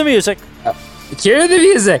 Cue the music. Cue the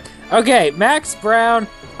music. Okay, Max Brown,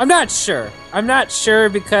 I'm not sure. I'm not sure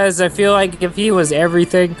because I feel like if he was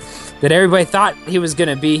everything that everybody thought he was going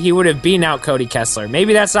to be, he would have beaten out Cody Kessler.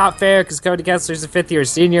 Maybe that's not fair because Cody Kessler's a fifth-year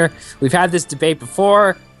senior. We've had this debate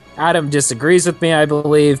before. Adam disagrees with me, I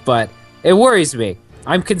believe, but it worries me.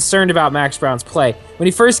 I'm concerned about Max Brown's play. When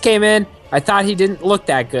he first came in, I thought he didn't look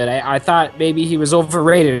that good. I thought maybe he was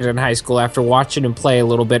overrated in high school after watching him play a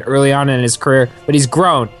little bit early on in his career, but he's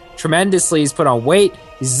grown tremendously. He's put on weight.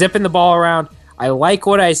 He's zipping the ball around. I like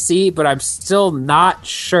what I see, but I'm still not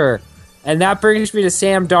sure. And that brings me to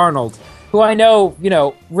Sam Darnold, who I know,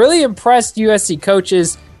 really impressed USC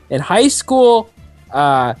coaches in high school,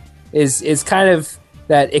 is kind of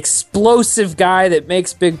that explosive guy that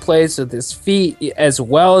makes big plays with his feet as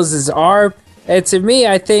well as his arm. And to me,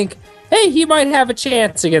 I think, hey, he might have a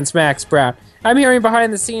chance against Max Brown. I'm hearing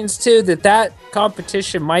behind the scenes, too, that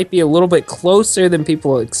competition might be a little bit closer than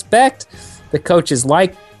people expect. The coaches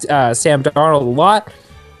like Sam Darnold a lot.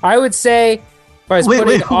 I would say, if I was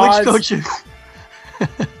putting odds... Which coaches?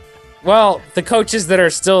 Well, the coaches that are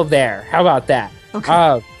still there. How about that?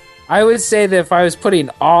 Okay. I would say that if I was putting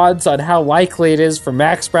odds on how likely it is for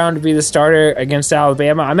Max Brown to be the starter against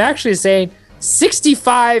Alabama, I'm actually saying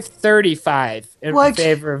 65-35 in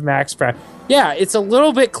favor of Max Brown. Yeah, it's a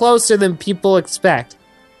little bit closer than people expect.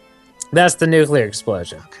 That's the nuclear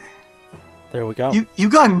explosion. Okay. There we go. You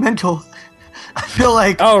gone mental. I feel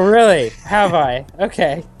like... Oh, really? Have I?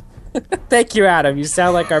 Okay. Thank you, Adam. You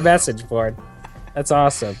sound like our message board. That's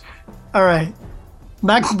awesome. All right.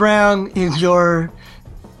 Max Brown is your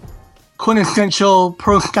quintessential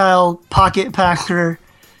pro-style pocket passer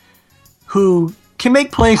who can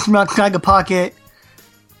make plays from outside the pocket.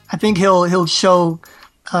 I think he'll show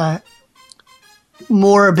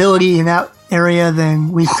more ability in that area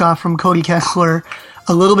than we saw from Cody Kessler.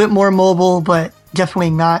 A little bit more mobile, but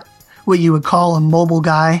definitely not what you would call a mobile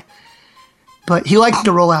guy. But he likes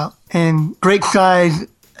to roll out, and great size,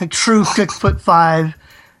 a true 6'5".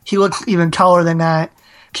 He looks even taller than that.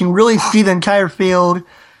 Can really see the entire field,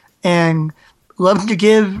 and loves to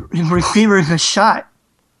give his receivers a shot.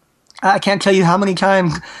 I can't tell you how many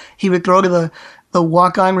times he would throw to the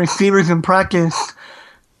walk-on receivers in practice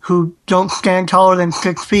who don't stand taller than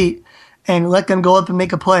 6 feet and let them go up and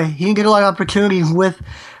make a play. He didn't get a lot of opportunities with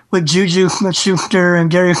Juju Smith-Schuster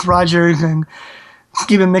and Darius Rogers and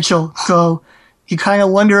Stephen Mitchell. So you kind of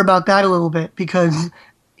wonder about that a little bit because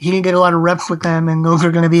he didn't get a lot of reps with them, and those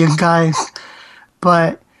are going to be his guys.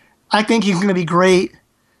 But I think he's going to be great.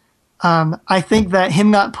 I think that him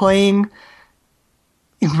not playing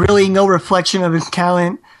is really no reflection of his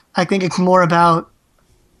talent. I think it's more about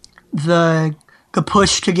the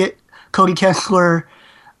push to get Cody Kessler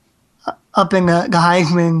up in the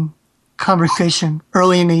Heisman conversation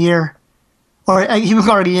early in the year. Or he was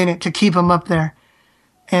already in it to keep him up there.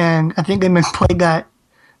 And I think they misplayed that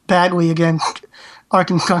badly against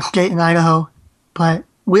Arkansas State and Idaho. But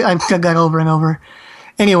I've said that over and over.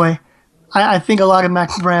 Anyway, I think a lot of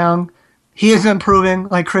Max Brown. He is improving,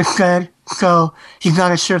 like Chris said, so he's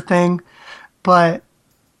not a sure thing. But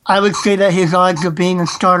I would say that his odds of being a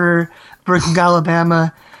starter versus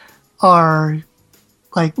Alabama are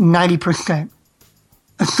like 90%.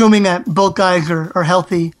 Assuming that both guys are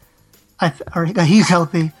healthy, or that he's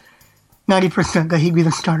healthy, 90% that he'd be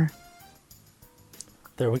the starter.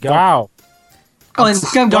 There we go. Wow. Oh, and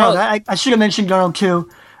Sam Darnold, I should have mentioned Darnold too.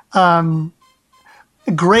 A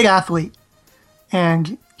great athlete.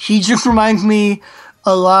 And he just reminds me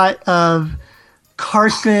a lot of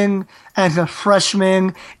Carson as a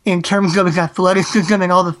freshman in terms of his athleticism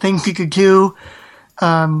and all the things he could do.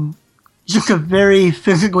 Just a very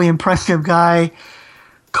physically impressive guy.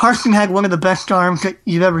 Carson had one of the best arms that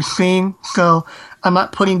you've ever seen, so I'm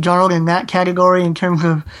not putting Darnold in that category in terms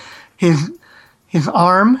of his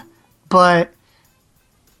arm, but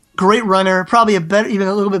great runner, probably even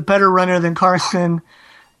a little bit better runner than Carson,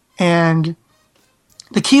 and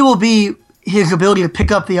the key will be his ability to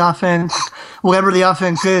pick up the offense, whatever the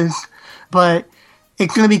offense is, but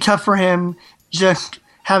it's going to be tough for him just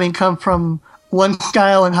having come from one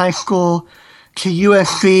style in high school to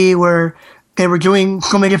USC where they were doing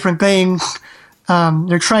so many different things.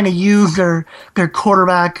 They're trying to use their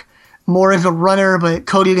quarterback more as a runner, but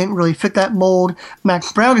Cody didn't really fit that mold.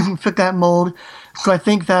 Max Brown doesn't fit that mold. So I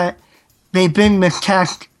think that they've been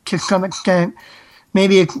miscast to some extent.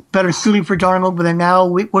 Maybe it's better suited for Darnold, but then now,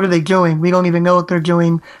 what are they doing? We don't even know what they're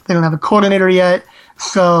doing. They don't have a coordinator yet.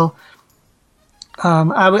 So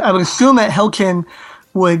I would assume that Helton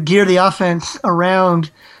would gear the offense around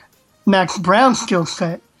Max Brown's skill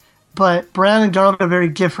set, but Brown and Darnold are very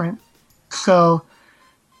different. So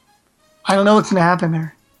I don't know what's going to happen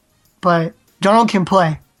there, but Darnold can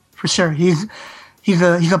play for sure. He's a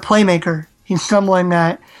playmaker. He's someone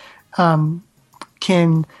that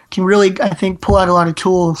can really, I think, pull out a lot of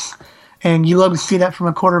tools, and you love to see that from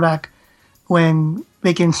a quarterback when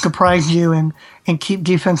they can surprise you and keep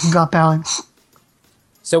defenses off balance.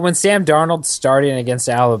 So when Sam Darnold's starting against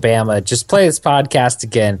Alabama, just play this podcast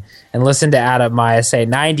again and listen to Adam Maya say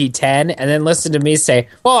 90-10, and then listen to me say,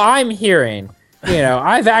 well, I'm hearing,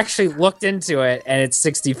 I've actually looked into it, and it's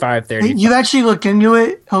 65-35. You actually looked into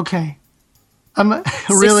it? Okay. I'm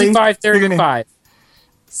really 65-35.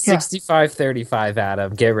 65-35,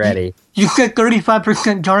 Adam. Get ready. You said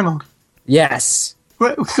 35% Darnold. Yes.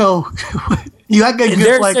 So you got to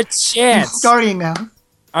there's a chance. Starting now.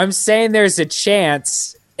 I'm saying there's a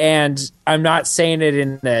chance, and I'm not saying it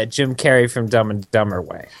in the Jim Carrey from Dumb and Dumber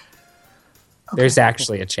way. Okay. There's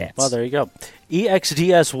actually a chance. Well, there you go.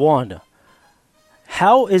 EXDS1.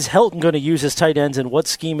 How is Helton going to use his tight ends, and what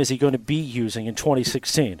scheme is he going to be using in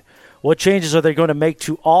 2016? What changes are they going to make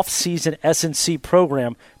to off-season S&C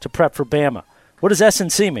program to prep for Bama? What does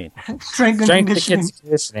S&C mean? Strength and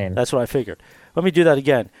conditioning. That's what I figured. Let me do that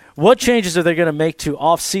again. What changes are they going to make to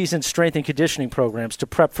off-season strength and conditioning programs to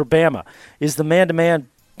prep for Bama? Is the man-to-man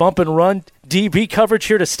bump and run DB coverage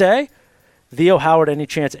here to stay? Theo Howard, any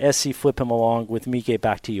chance SC flip him along with Mike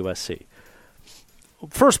back to USC?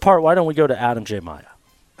 First part, why don't we go to Adam J. Maya?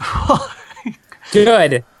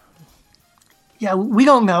 Good. Yeah, we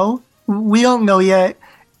don't know. We don't know yet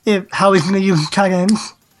how he's going to use tight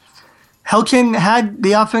ends. Helton had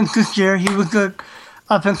the offense this year. He was the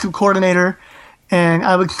offensive coordinator, and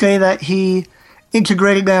I would say that he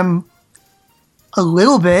integrated them a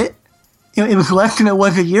little bit. It was less than it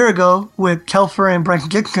was a year ago with Telfer and Bryce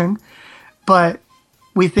Dixon, but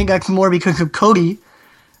we think that's more because of Cody.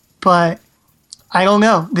 But I don't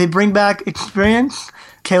know. They bring back experience.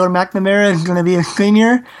 Taylor McNamara is going to be a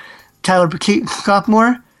senior. Tyler Paquette,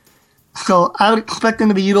 sophomore. So I would expect them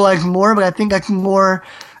to be utilized more, but I think that's more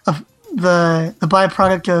of the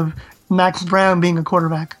byproduct of Max Brown being a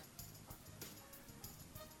quarterback.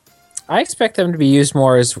 I expect them to be used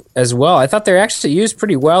more as well. I thought they're actually used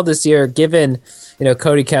pretty well this year, given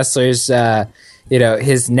Cody Kessler's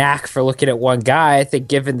his knack for looking at one guy. I think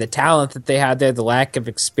given the talent that they had there, the lack of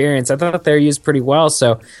experience, I thought they were used pretty well.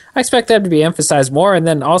 So I expect them to be emphasized more. And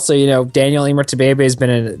then also, Daniel Imertabebe has been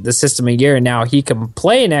in the system a year, and now he can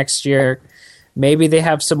play next year. Maybe they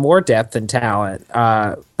have some more depth and talent.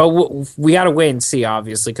 But we got to wait and see,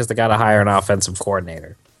 obviously, because they got to hire an offensive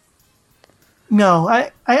coordinator. No,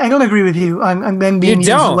 I don't agree with you on them being used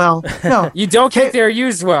well. No, you don't think they're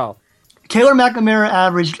used well. Taylor McNamara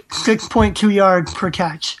averaged 6.2 yards per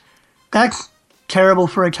catch. That's terrible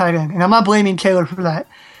for a tight end, and I'm not blaming Taylor for that.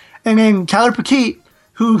 And then Tyler Paquette,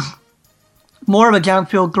 who's more of a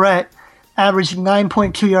downfield threat, averaged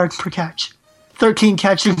 9.2 yards per catch. 13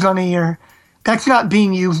 catches on the year. That's not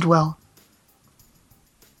being used well.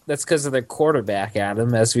 That's because of their quarterback,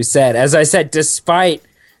 Adam, as we said. As I said, despite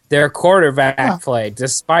their quarterback play,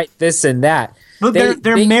 despite this and that. But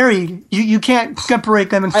they're married. You can't separate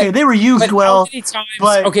them and say they were used well.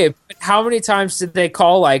 But how many times did they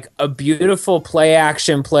call like a beautiful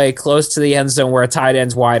play-action play close to the end zone where a tight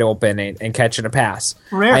end's wide open and catching a pass?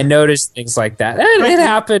 Rare. I noticed things like that. It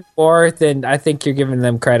happened more than I think you're giving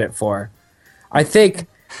them credit for. I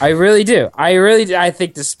really do. I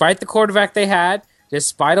think despite the quarterback they had,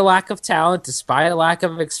 despite a lack of talent, despite a lack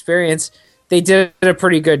of experience, they did a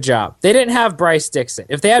pretty good job. They didn't have Bryce Dixon.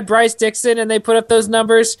 If they had Bryce Dixon and they put up those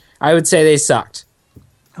numbers, I would say they sucked.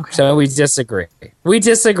 Okay. So we disagree.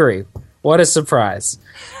 What a surprise.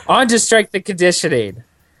 On to strength and conditioning.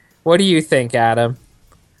 What do you think, Adam?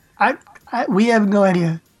 We have no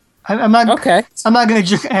idea. I'm not going to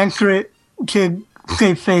just answer it to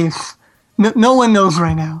save face. No one knows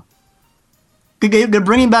right now. They're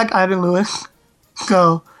bringing back Ivan Lewis,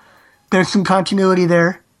 so there's some continuity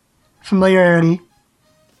there. Familiarity,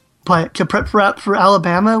 but to prep for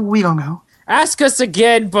Alabama, we don't know. Ask us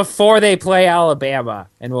again before they play Alabama,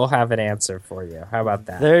 and we'll have an answer for you. How about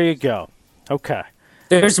that? There you go. Okay.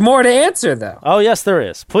 There's more to answer, though. Oh, yes, there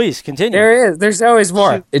is. Please, continue. There is. There's always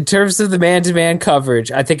more. In terms of the man-to-man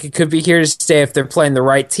coverage, I think it could be here to stay if they're playing the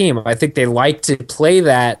right team. I think they like to play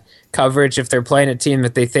that coverage if they're playing a team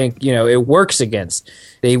that they think, it works against.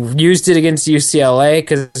 They used it against UCLA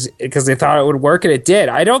because they thought it would work, and it did.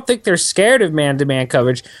 I don't think they're scared of man-to-man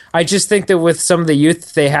coverage. I just think that with some of the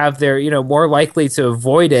youth they have, they're more likely to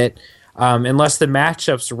avoid it unless the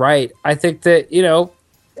matchup's right. I think that,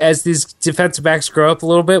 as these defensive backs grow up a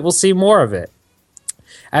little bit, we'll see more of it.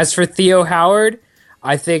 As for Theo Howard,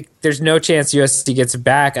 I think there's no chance USC gets it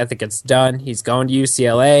back. I think it's done. He's going to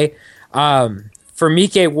UCLA. For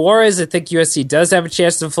Mike Juarez, I think USC does have a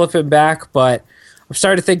chance to flip him back, but I'm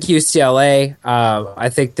starting to think UCLA. I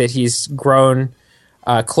think that he's grown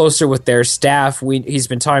closer with their staff. He's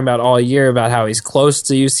been talking about all year about how he's close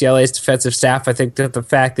to UCLA's defensive staff. I think that the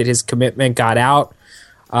fact that his commitment got out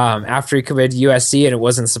after he committed to USC and it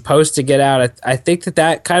wasn't supposed to get out, I think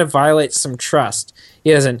that kind of violates some trust. He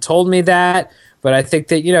hasn't told me that, but I think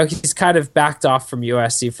that, he's kind of backed off from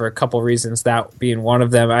USC for a couple reasons, that being one of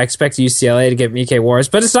them. I expect UCLA to get Mike Juarez,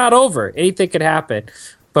 but it's not over. Anything could happen.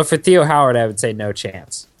 But for Theo Howard, I would say no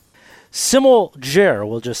chance. Simul Jer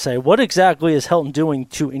will just say, what exactly is Helton doing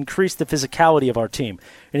to increase the physicality of our team?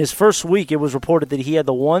 In his first week, it was reported that he had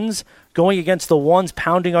the ones going against the ones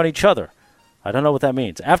pounding on each other. I don't know what that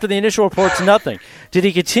means. After the initial reports, nothing. Did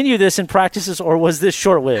he continue this in practices, or was this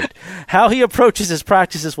short-lived? How he approaches his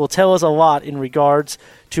practices will tell us a lot in regards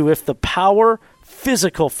to if the power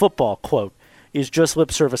physical football, quote, is just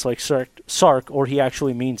lip service like Sark, or he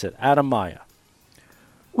actually means it. Adam Maya.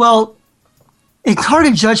 Well, it's hard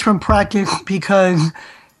to judge from practice because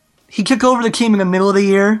he took over the team in the middle of the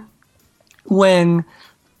year when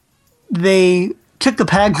they took the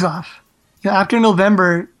pads off. After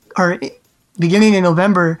November, or beginning in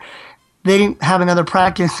November, they didn't have another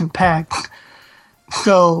practice in pads.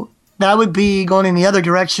 So that would be going in the other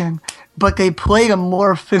direction. But they played a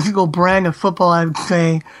more physical brand of football, I would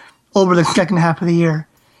say, over the second half of the year.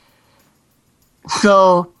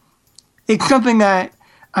 So it's something that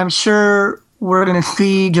I'm sure we're going to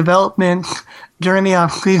see developments during the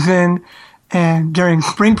offseason and during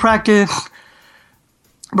spring practice.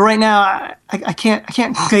 But right now, I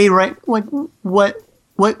can't say right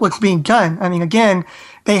what's being done. I mean, again,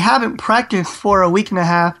 they haven't practiced for a week and a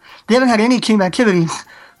half. They haven't had any team activities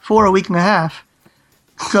for a week and a half.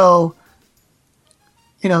 So,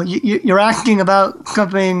 you're asking about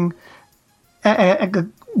something at a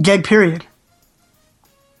dead period.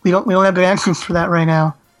 We don't have the answers for that right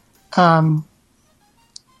now.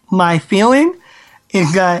 My feeling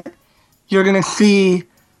is that you're going to see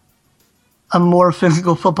a more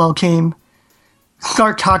physical football team.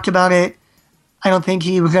 Sark talked about it. I don't think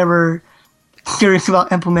he was ever serious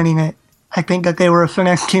about implementing it. I think that they were a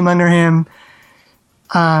finesse team under him.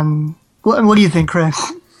 What do you think,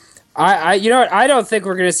 Chris? I don't think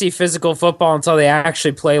we're going to see physical football until they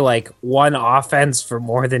actually play like one offense for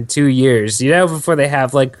more than 2 years, before they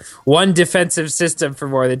have like one defensive system for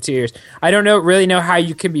more than 2 years. I don't really know how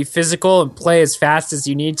you can be physical and play as fast as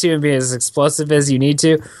you need to and be as explosive as you need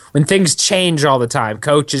to when things change all the time.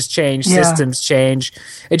 Coaches change, systems change.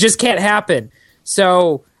 It just can't happen.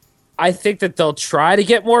 So I think that they'll try to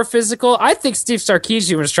get more physical. I think Steve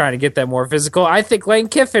Sarkisian was trying to get them more physical. I think Lane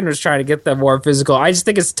Kiffin was trying to get them more physical. I just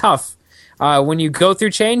think it's tough when you go through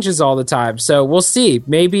changes all the time. So we'll see.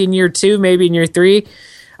 Maybe in year 2, maybe in year 3.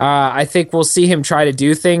 I think we'll see him try to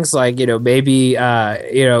do things like, maybe,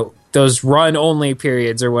 those run-only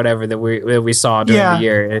periods or whatever that we saw during the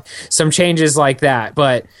year. Some changes like that.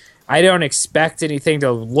 But I don't expect anything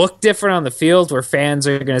to look different on the field where fans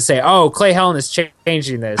are going to say, "Oh, Clay Helton is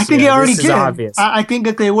changing this." I think they already did. did. Obvious. I think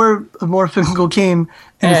that they were a more physical team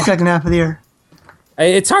in the second half of the year.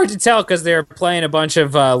 It's hard to tell because they're playing a bunch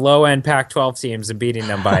of low-end Pac-12 teams and beating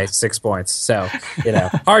them by 6 points. So,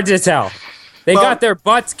 hard to tell. They got their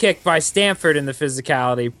butts kicked by Stanford in the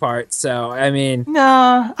physicality part. So, I mean,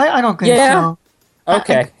 no, I don't think so.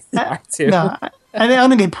 Okay, I do. No, I don't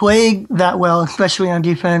think they played that well, especially on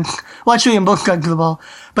defense. Well, actually, in both sides of the ball.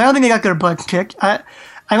 But I don't think they got their butts kicked. I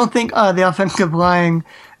don't think the offensive line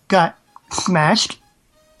got smashed.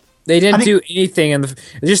 They didn't do anything.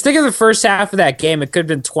 Just think of the first half of that game. It could have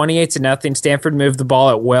been 28-0. Stanford moved the ball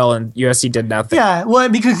at will, and USC did nothing. Yeah, well,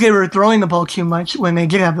 because they were throwing the ball too much when they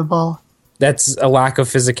did have the ball. That's a lack of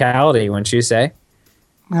physicality, wouldn't you say?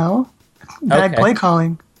 No, bad play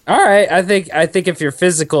calling. All right, I think if you're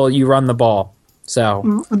physical, you run the ball.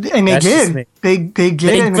 So and they did. They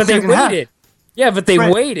did. But they waited. Yeah, but they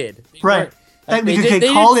waited. Right. Because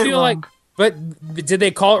they called it wrong. But did they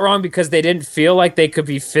call it wrong because they didn't feel like they could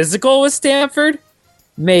be physical with Stanford?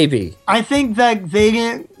 Maybe. I think that they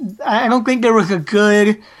didn't. I don't think there was a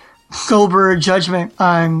good, sober judgment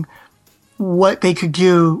on what they could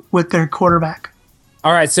do with their quarterback.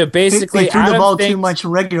 All right, so basically, they threw the Adam ball thinks, too much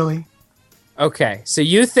regularly. Okay, so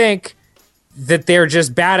you think that they're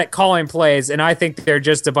just bad at calling plays, and I think they're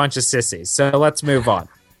just a bunch of sissies. So let's move on.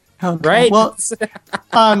 Okay. Right? Well, it's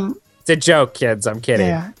a joke, kids. I'm kidding.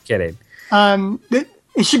 Yeah. Kidding.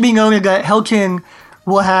 It should be noted that Helton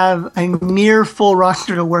will have a near full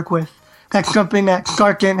roster to work with. That's something that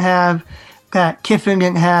Stark didn't have, that Kiffin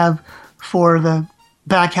didn't have for the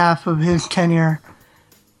back half of his tenure.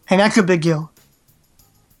 And that's a big deal.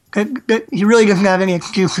 He really doesn't have any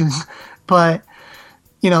excuses. But,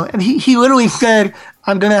 he literally said,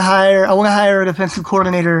 I want to hire a defensive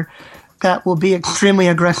coordinator that will be extremely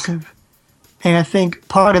aggressive. And I think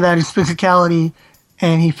part of that is physicality,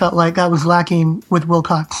 and he felt like that was lacking with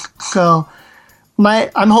Wilcox. So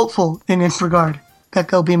I'm hopeful in this regard that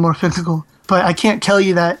they'll be more physical. But I can't tell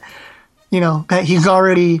you that, that he's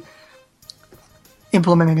already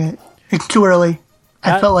implemented it. It's too early.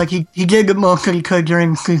 I felt like he did the most that he could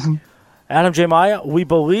during the season. Adam Jeremiah, we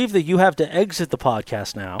believe that you have to exit the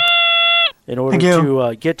podcast now in order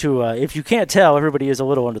to get to, if you can't tell, everybody is a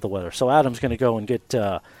little under the weather. So Adam's going to go and get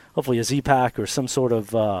hopefully a Z-Pack or some sort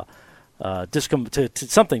of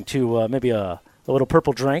maybe a little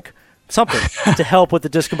purple drink, something to help with the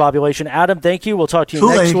discombobulation. Adam, thank you. We'll talk to you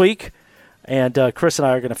next week. And Chris and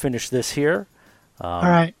I are going to finish this here. All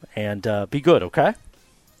right. And be good, okay?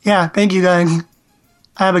 Yeah, thank you, guys.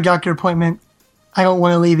 I have a doctor appointment. I don't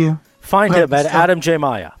want to leave you. Find him at Adam J.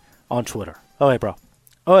 Maya on Twitter. Oh, hey, bro.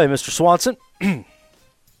 Oh, hey, Mr. Swanson.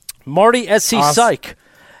 Marty SC awesome. Psych.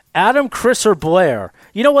 Adam, Chris, or Blair.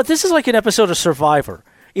 You know what? This is like an episode of Survivor.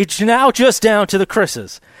 It's now just down to the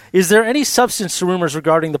Chris's. Is there any substance to rumors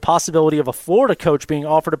regarding the possibility of a Florida coach being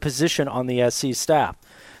offered a position on the SC staff?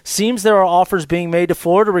 Seems there are offers being made to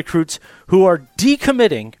Florida recruits who are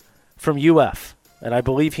decommitting from UF. And I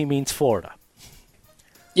believe he means Florida.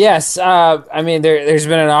 Yes, there's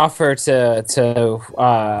been an offer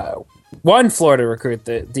to one Florida recruit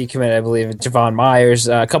that decommitted, I believe, Javon Myers.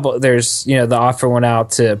 The offer went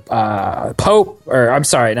out to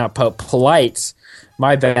Polite.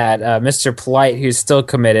 My bad, Mr. Polite, who's still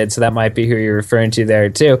committed, so that might be who you're referring to there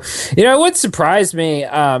too. It would surprise me if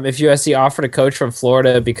USC offered a coach from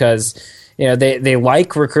Florida because they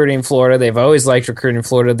like recruiting Florida. They've always liked recruiting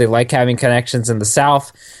Florida. They like having connections in the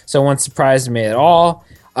South, so it wouldn't surprise me at all.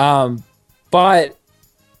 But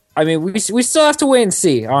we still have to wait and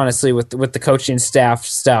see, honestly, with the coaching staff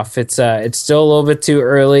stuff. It's still a little bit too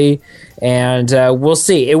early, and we'll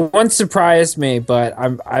see. It won't surprise me, but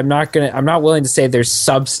I'm not willing to say there's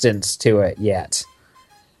substance to it yet.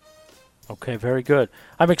 Okay, very good.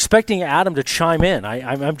 I'm expecting Adam to chime in.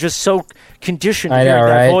 I'm just so conditioned to hear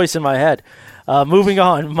that voice in my head. Moving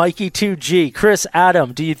on, Mikey 2G. Chris,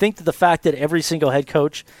 Adam, do you think that the fact that every single head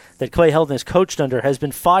coach that Clay Helton has coached under has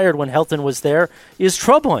been fired when Helton was there is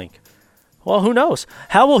troubling? Well, who knows?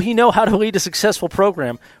 How will he know how to lead a successful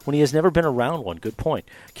program when he has never been around one? Good point.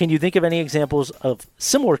 Can you think of any examples of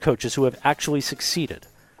similar coaches who have actually succeeded?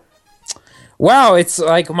 Wow, it's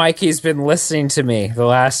like Mikey's been listening to me the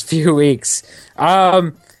last few weeks.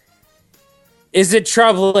 Is it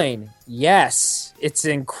troubling? Yes, it's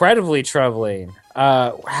incredibly troubling.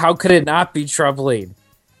 How could it not be troubling?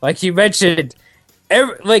 Like you mentioned,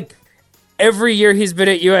 every year he's been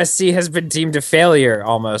at USC has been deemed a failure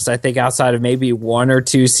almost, I think, outside of maybe 1 or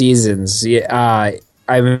 2 seasons. Like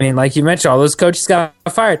you mentioned, all those coaches got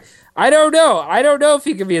fired. I don't know if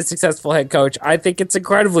he can be a successful head coach. I think it's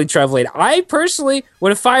incredibly troubling. I personally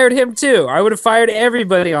would have fired him too. I would have fired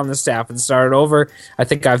everybody on the staff and started over. I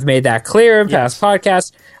think I've made that clear in past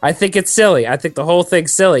podcasts. I think it's silly. I think the whole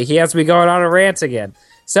thing's silly. He has me going on a rant again.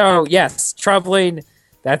 So, yes, troubling.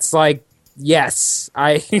 That's yes.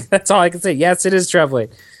 That's all I can say. Yes, it is troubling.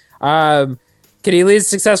 Can he lead a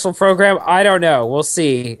successful program? I don't know. We'll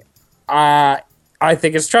see. I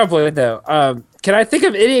think it's troubling, though. Can I think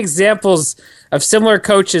of any examples of similar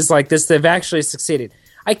coaches like this that have actually succeeded?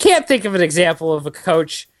 I can't think of an example of a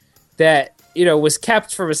coach that was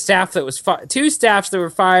kept from a staff that was 2 staffs that were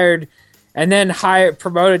fired and then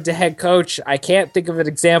promoted to head coach. I can't think of an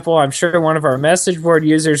example. I'm sure one of our message board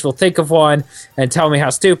users will think of one and tell me how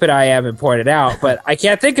stupid I am and point it out, but I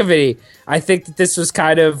can't think of any. I think that this was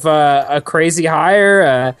kind of a crazy hire,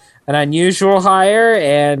 an unusual hire,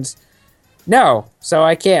 and no, so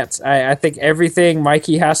I can't. I think everything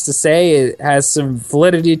Mikey has to say has some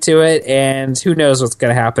validity to it, and who knows what's going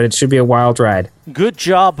to happen. It should be a wild ride. Good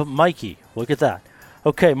job, Mikey. Look at that.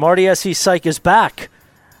 Okay, Marty S.E. Psych is back.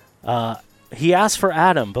 He asked for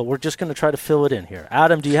Adam, but we're just going to try to fill it in here.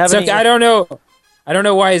 Adam, do you have any... I don't know. I don't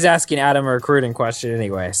know why he's asking Adam a recruiting question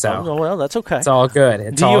anyway. So well, that's okay. It's all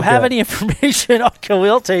good. Do you have any information on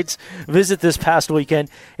Khalil Tate's visit this past weekend,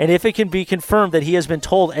 and if it can be confirmed that he has been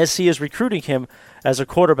told SC is recruiting him as a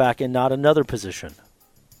quarterback and not another position?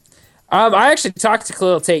 I actually talked to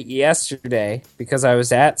Khalil Tate yesterday because I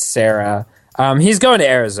was at Sarah. He's going to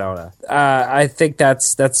Arizona. I think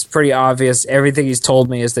that's pretty obvious. Everything he's told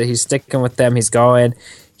me is that he's sticking with them. He's going.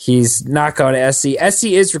 He's not going to SC. SC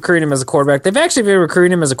is recruiting him as a quarterback. They've actually been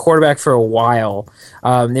recruiting him as a quarterback for a while.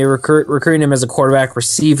 They were recruiting him as a quarterback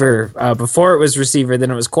receiver. Before it was receiver, then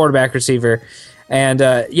it was quarterback receiver. And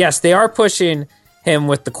yes, they are pushing him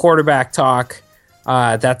with the quarterback talk.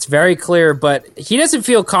 That's very clear, but he doesn't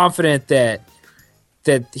feel confident that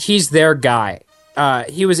he's their guy.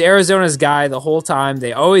 He was Arizona's guy the whole time.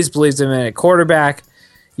 They always believed him in at quarterback.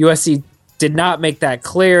 USC did not make that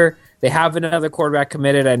clear. They have another quarterback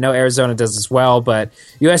committed. I know Arizona does as well, but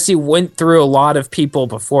USC went through a lot of people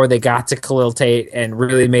before they got to Khalil Tate and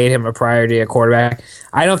really made him a priority at quarterback.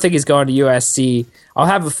 I don't think he's going to USC. I'll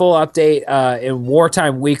have a full update in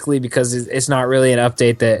Wartime Weekly because it's not really an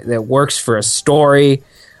update that works for a story.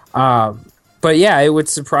 But yeah, it would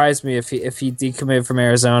surprise me if he decommitted from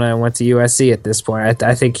Arizona and went to USC at this point.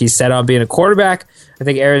 I think he's set on being a quarterback. I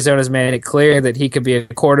think Arizona's made it clear that he could be a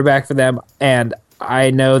quarterback for them, and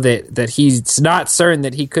I know that he's not certain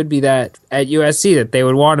that he could be that at USC, that they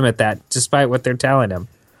would want him at that, despite what they're telling him.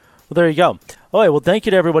 Well, there you go. All right, well, thank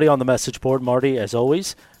you to everybody on the message board. Marty, as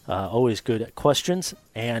always, always good questions.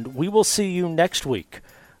 And we will see you next week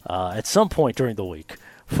at some point during the week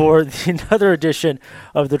for another edition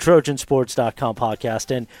of the TrojanSports.com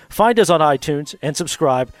podcast. And find us on iTunes and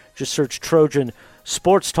subscribe. Just search Trojan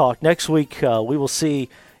Sports Talk. Next week, we will see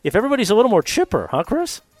if everybody's a little more chipper, huh,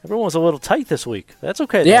 Chris? Everyone's a little tight this week. That's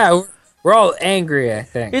okay, though. Yeah, we're all angry, I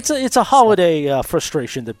think. It's a holiday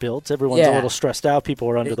frustration that builds. Everyone's a little stressed out. People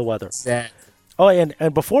are under the weather. Exactly. Oh,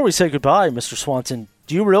 and before we say goodbye, Mr. Swanson,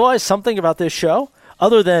 do you realize something about this show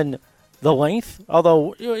other than the length?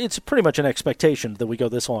 Although it's pretty much an expectation that we go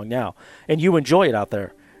this long now, and you enjoy it out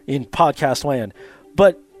there in podcast land.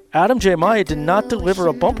 But Adam J. Maya did not deliver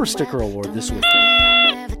a bumper sticker award this week.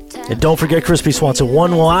 And don't forget, Crispy Swanson,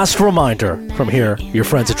 one last reminder from here, your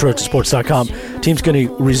friends at TrojanSports.com. Team's going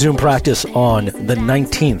to resume practice on the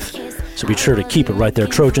 19th, so be sure to keep it right there,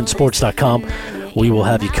 TrojanSports.com. We will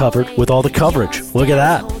have you covered with all the coverage. Look at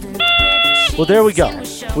that. Well, there we go.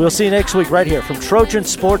 We'll see you next week right here from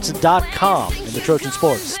TrojanSports.com in the Trojan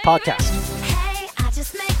Sports Podcast.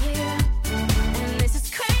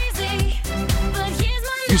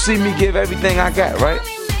 You see me give everything I got, right?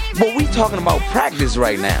 But we talking about practice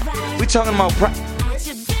right now. We talking about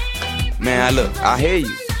practice. Man, look, I hear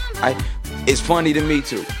you. It's funny to me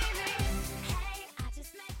too.